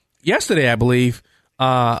day, yesterday, I believe,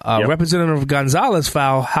 Representative Gonzalez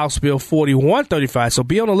filed House Bill 4135. So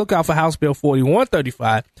be on the lookout for House Bill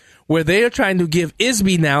 4135, where they are trying to give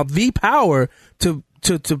ISB now the power to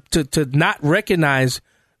not recognize,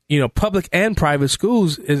 public and private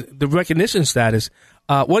schools, the recognition status.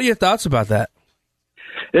 What are your thoughts about that?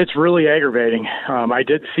 It's really aggravating. I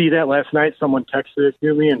did see that last night. Someone texted it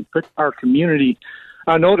to me and put our community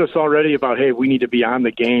on notice already about, hey, we need to be on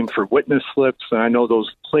the game for witness slips. And I know those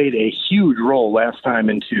played a huge role last time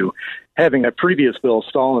into having a previous bill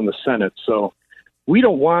stall in the Senate. So we're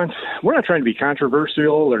not trying to be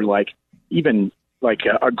controversial or even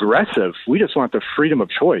aggressive. We just want the freedom of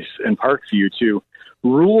choice in Parkview to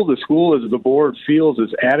rule the school as the board feels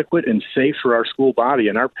is adequate and safe for our school body,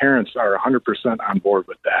 and our parents are 100% on board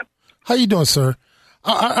with that. How you doing, sir?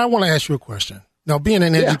 I want to ask you a question. Now, being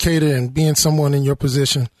an educator and being someone in your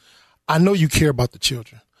position, I know you care about the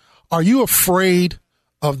children. Are you afraid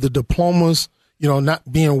of the diplomas,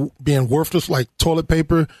 not being worthless like toilet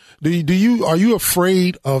paper? Are you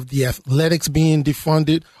afraid of the athletics being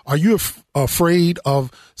defunded? Are you afraid of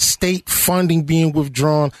state funding being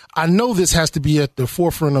withdrawn? I know this has to be at the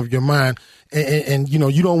forefront of your mind, and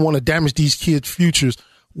you don't want to damage these kids' futures.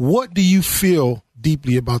 What do you feel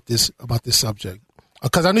deeply about this subject?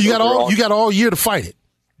 Because I know you got all year to fight it.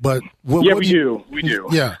 But we do.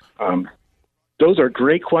 Yeah. Those are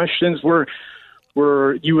great questions.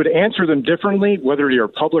 Where you would answer them differently, whether you're a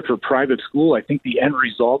public or private school. I think the end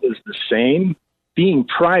result is the same. Being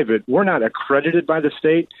private, we're not accredited by the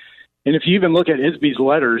state. And if you even look at ISB's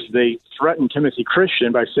letters, they threaten Timothy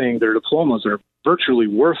Christian by saying their diplomas are virtually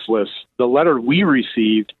worthless. The letter we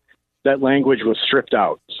received, that language was stripped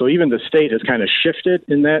out. So even the state has kind of shifted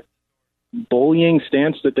in that bullying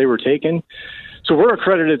stance that they were taking. So we're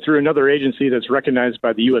accredited through another agency that's recognized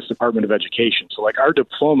by the U.S. Department of Education. So our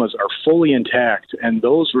diplomas are fully intact, and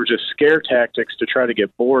those were just scare tactics to try to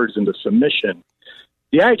get boards into submission.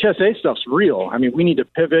 The IHSA stuff's real. I mean, we need to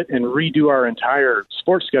pivot and redo our entire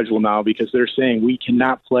sports schedule now because they're saying we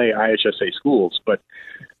cannot play IHSA schools. But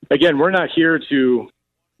again, we're not here to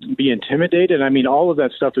be intimidated. I mean, all of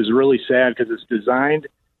that stuff is really sad because it's designed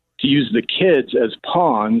to use the kids as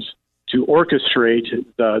pawns to orchestrate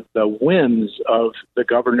the whims of the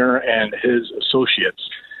governor and his associates.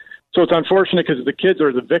 So it's unfortunate because the kids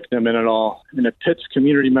are the victim in it all, and it pits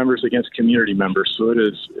community members against community members. So it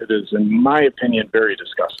is, in my opinion, very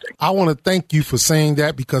disgusting. I want to thank you for saying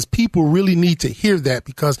that because people really need to hear that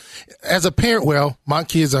because as a parent, well, my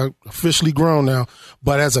kids are officially grown now,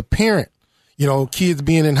 but as a parent, kids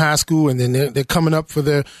being in high school and then they're coming up for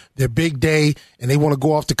their big day and they want to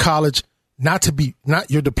go off to college, not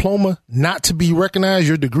your diploma, not to be recognized,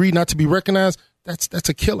 your degree not to be recognized, that's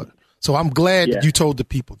a killer. So I'm glad that you told the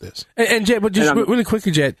people this. And Jed, but just really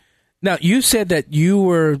quickly, Jed. Now you said that you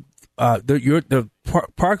were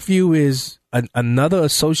Parkview is another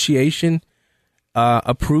association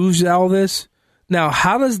approves all this. Now,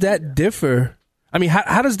 how does that differ? I mean,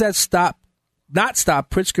 how does that not stop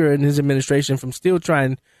Pritzker and his administration from still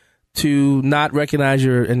trying to not recognize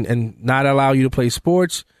and not allow you to play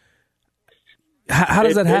sports? How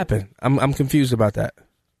does that happen? I'm confused about that.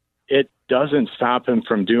 It doesn't stop him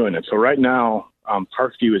from doing it. So right now,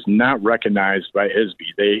 Parkview is not recognized by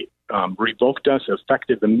ISB. They revoked us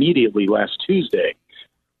effective immediately last Tuesday,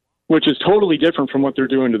 which is totally different from what they're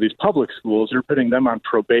doing to these public schools. They're putting them on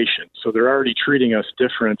probation. So they're already treating us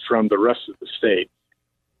different from the rest of the state.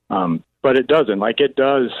 But it doesn't. Like it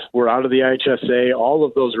does, we're out of the IHSA. All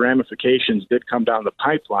of those ramifications did come down the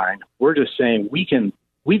pipeline. We're just saying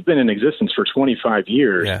we've been in existence for 25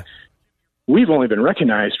 years. Yeah. we've only been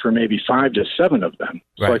recognized for maybe 5 to 7 of them.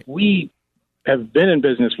 So, Right. like, we have been in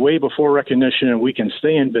business way before recognition, and we can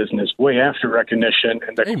stay in business way after recognition.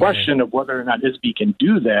 And the question of whether or not ISB can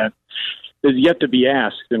do that is yet to be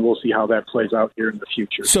asked, and we'll see how that plays out here in the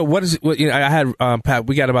future. So what is it? I had Pat.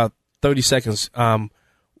 We got about 30 seconds.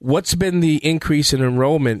 What's been the increase in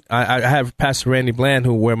enrollment? I have Pastor Randy Bland,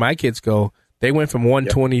 where my kids go. They went from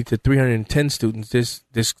 120 to 310 students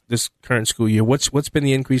this current school year. What's been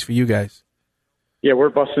the increase for you guys? Yeah, we're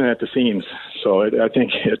busting at the seams. So I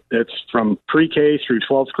think it's from pre-K through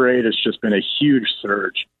 12th grade. It's just been a huge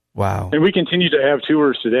surge. Wow. And we continue to have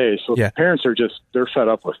tours today. So parents are they're fed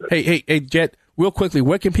up with it. Hey, Jet, real quickly,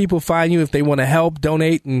 where can people find you if they want to help,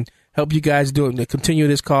 donate, and help you guys to continue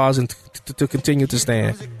this cause and to continue to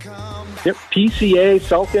stand? Yep,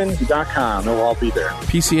 PCAFalcons.com. It'll all be there.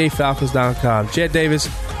 PCAFalcons.com. Jet Davis,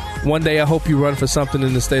 one day I hope you run for something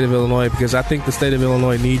in the state of Illinois, because I think the state of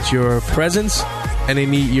Illinois needs your presence and they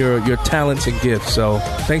need your talents and gifts. So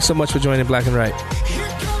thanks so much for joining Black and Right.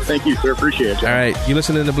 Thank you, sir. Appreciate it. All right, you're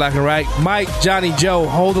listening to Black and Right. Mike, Johnny, Joe,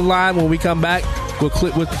 hold the line. When we come back, we'll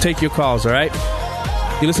take your calls, all right?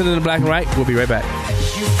 You're listening to Black and Right. We'll be right back.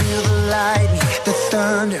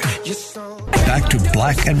 Back to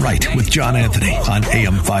Black and Right with John Anthony on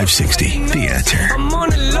AM 560. The Answer. I'm on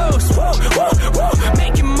the loose.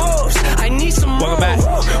 Making moves. I need some Welcome back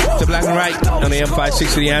to Black and Right on AM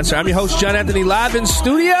 560. The Answer. I'm your host, John Anthony, live in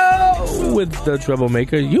studio with the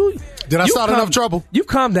troublemaker. Did I start enough trouble? You've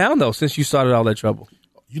calmed down, though, since you started all that trouble.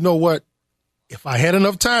 You know what? If I had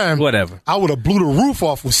enough time, whatever, I would have blew the roof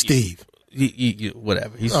off with Steve.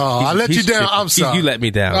 Whatever. I let you down. I'm sorry. You let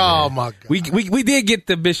me down. Oh, man. my God. We did get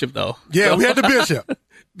the bishop, though. Yeah, we had the bishop.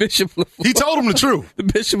 Bishop LaFleur. He told him the truth. The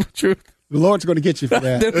bishop of truth. The Lord's going to get you for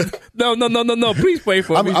that. No. Please pray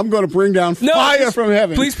for me. I'm going to bring down fire from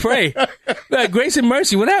heaven. Please pray. Grace and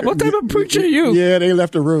mercy. What happened? What type of preacher are you? Yeah, they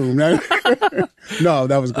left the room. No,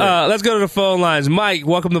 that was great. Let's go to the phone lines. Mike,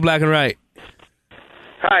 welcome to Black and Right.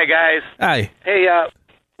 Hi, guys. Hi. Hey,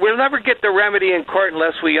 we'll never get the remedy in court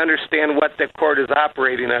unless we understand what the court is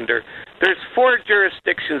operating under. There's 4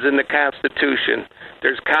 jurisdictions in the Constitution.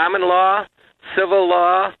 There's common law, civil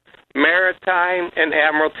law, maritime, and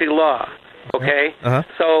admiralty law. Okay? Uh-huh.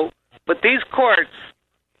 So, but these courts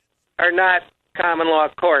are not common law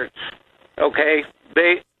courts. Okay?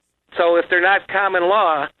 So if they're not common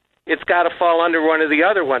law, it's got to fall under one of the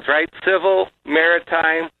other ones, right? Civil,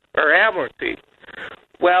 maritime, or admiralty.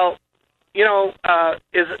 Well,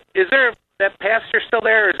 is there that pastor still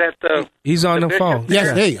there? Or is that the? He's on the phone.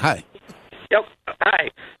 Yes. Hey. Hi. Yep. Hi.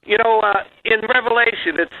 In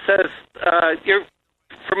Revelation it says you're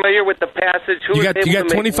familiar with the passage. You got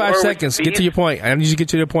 25 seconds. Get to your point. I need you to get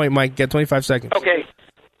to your point, Mike. Get 25 seconds. Okay.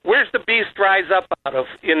 Where's the beast rise up out of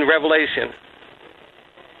in Revelation?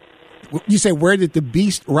 You say, where did the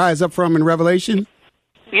beast rise up from in Revelation?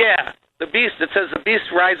 Yeah, the beast. It says the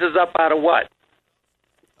beast rises up out of what?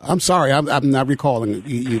 I'm sorry, I'm not recalling.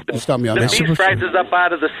 You stumped me on that. The beast rises up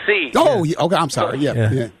out of the sea. Oh, yeah. Okay, I'm sorry.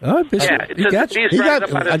 Yeah. Oh, Bishop, yeah, it says the beast rises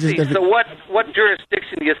up out of the sea. So what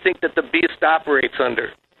jurisdiction do you think that the beast operates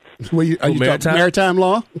under? Are you talking maritime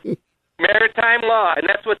law? Maritime law, and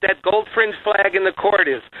that's what that gold fringe flag in the court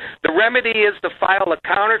is. The remedy is to file a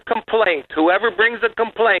counter complaint. Whoever brings a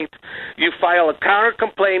complaint, you file a counter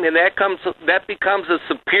complaint, and that becomes a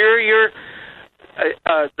superior,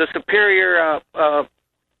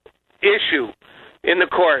 issue in the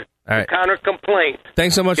court. All right. Counter complaint.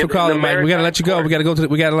 Thanks so much for calling, Mike. We got to let you go. We got to go to.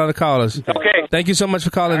 We got a lot of callers. Okay. Thank you so much for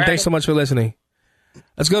calling. Right. Thanks so much for listening.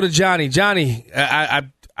 Let's go to Johnny. Johnny,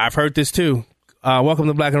 I've heard this too. Welcome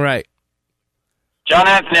to Black and Right. John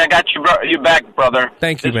Anthony, I got you back, brother.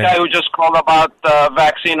 Thank you, this man. This guy who just called about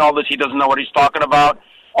vaccine, all this, he doesn't know what he's talking about.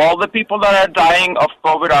 All the people that are dying of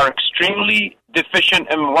COVID are extremely deficient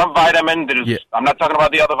in one vitamin. I'm not talking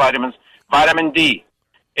about the other vitamins. Vitamin D.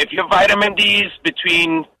 If your vitamin D is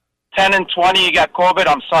between 10 and 20, you got COVID,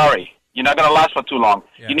 I'm sorry. You're not going to last for too long.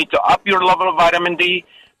 Yeah. You need to up your level of vitamin D.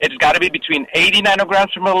 It's got to be between 80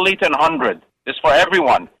 nanograms per milliliter and 100. It's for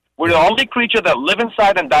everyone. We're the only creature that live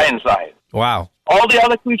inside and die inside. Wow. All the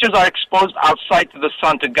other creatures are exposed outside to the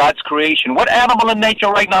sun, to God's creation. What animal in nature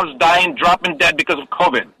right now is dying, dropping dead because of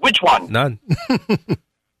COVID? Which one? None. That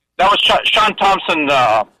was Sean Thompson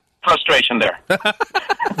frustration there.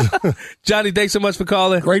 Johnny, thanks so much for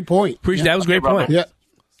calling. Great point. Appreciate that. Was a great point. Yeah.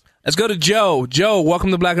 Let's go to Joe. Joe,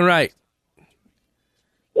 welcome to Black and Right.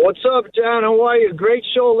 What's up, John? How are you? Great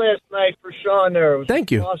show last night for Sean there. It was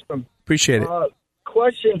Thank you. Awesome. Appreciate it.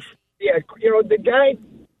 Question. Yeah, the guy,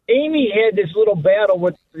 Amy had this little battle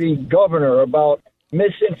with the governor about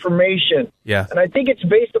misinformation. Yeah. And I think it's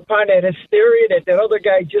based upon that hysteria that other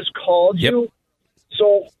guy just called you.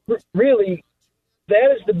 So really,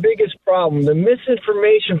 that is the biggest problem. The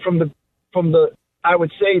misinformation from the I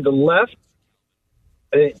would say the left,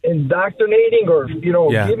 indoctrinating or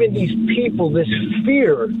giving these people this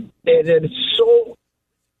fear that it's so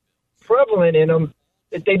prevalent in them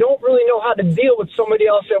that they don't really know how to deal with somebody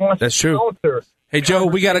else that wants to counter. Hey, Joe,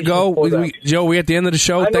 we got to go. Joe, we're at the end of the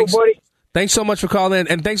show. Thanks so much for calling in,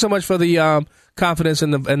 and thanks so much for the confidence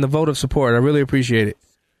and the vote of support. I really appreciate it.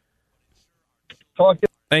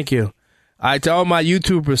 Thank you. All right, to all my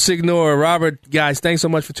YouTubers, Signor, Robert, guys, thanks so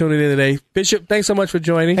much for tuning in today. Bishop, thanks so much for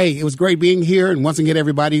joining. Hey, it was great being here. And once again,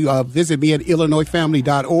 everybody, visit me at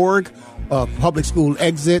IllinoisFamily.org, public school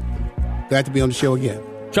exit. Glad to be on the show again.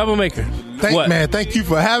 Troublemaker. Thank you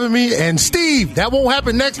for having me. And Steve, that won't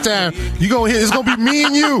happen next time. You're going to hear, it's going to be me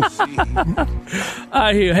and you.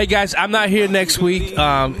 Hey, guys, I'm not here next week.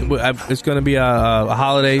 It's going to be a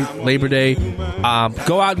holiday, Labor Day.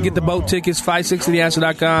 Go out and get the boat tickets,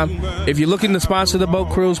 560theanswer.com. If you're looking to sponsor the boat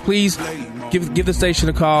cruise, please give the station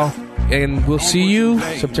a call. And we'll see you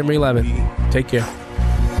September 11th. Take care.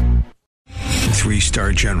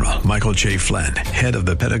 3-star General Michael J. Flynn, head of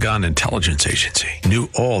the Pentagon Intelligence Agency, knew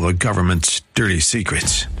all the government's dirty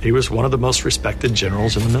secrets. He was one of the most respected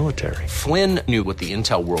generals in the military. Flynn knew what the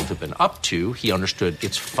intel world had been up to. He understood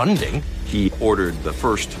its funding. He ordered the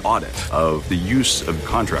first audit of the use of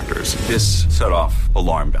contractors. This set off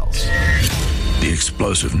alarm bells. The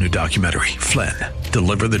explosive new documentary, Flynn,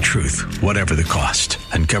 Deliver the Truth, Whatever the Cost,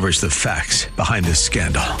 uncovers the facts behind this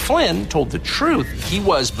scandal. Flynn told the truth. He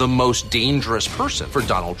was the most dangerous person for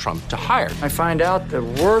Donald Trump to hire. I find out the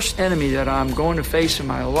worst enemy that I'm going to face in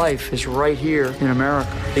my life is right here in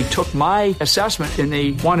America. They took my assessment and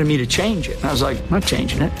they wanted me to change it. And I was like, I'm not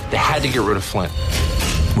changing it. They had to get rid of Flynn.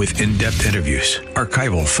 With in-depth interviews,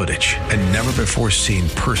 archival footage, and never-before-seen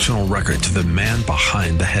personal records of the man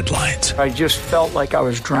behind the headlines. I just felt like I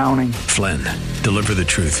was drowning. Flynn, Deliver the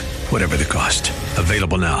Truth, Whatever the Cost.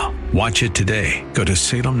 Available now. Watch it today. Go to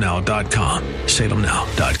salemnow.com.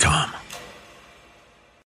 salemnow.com.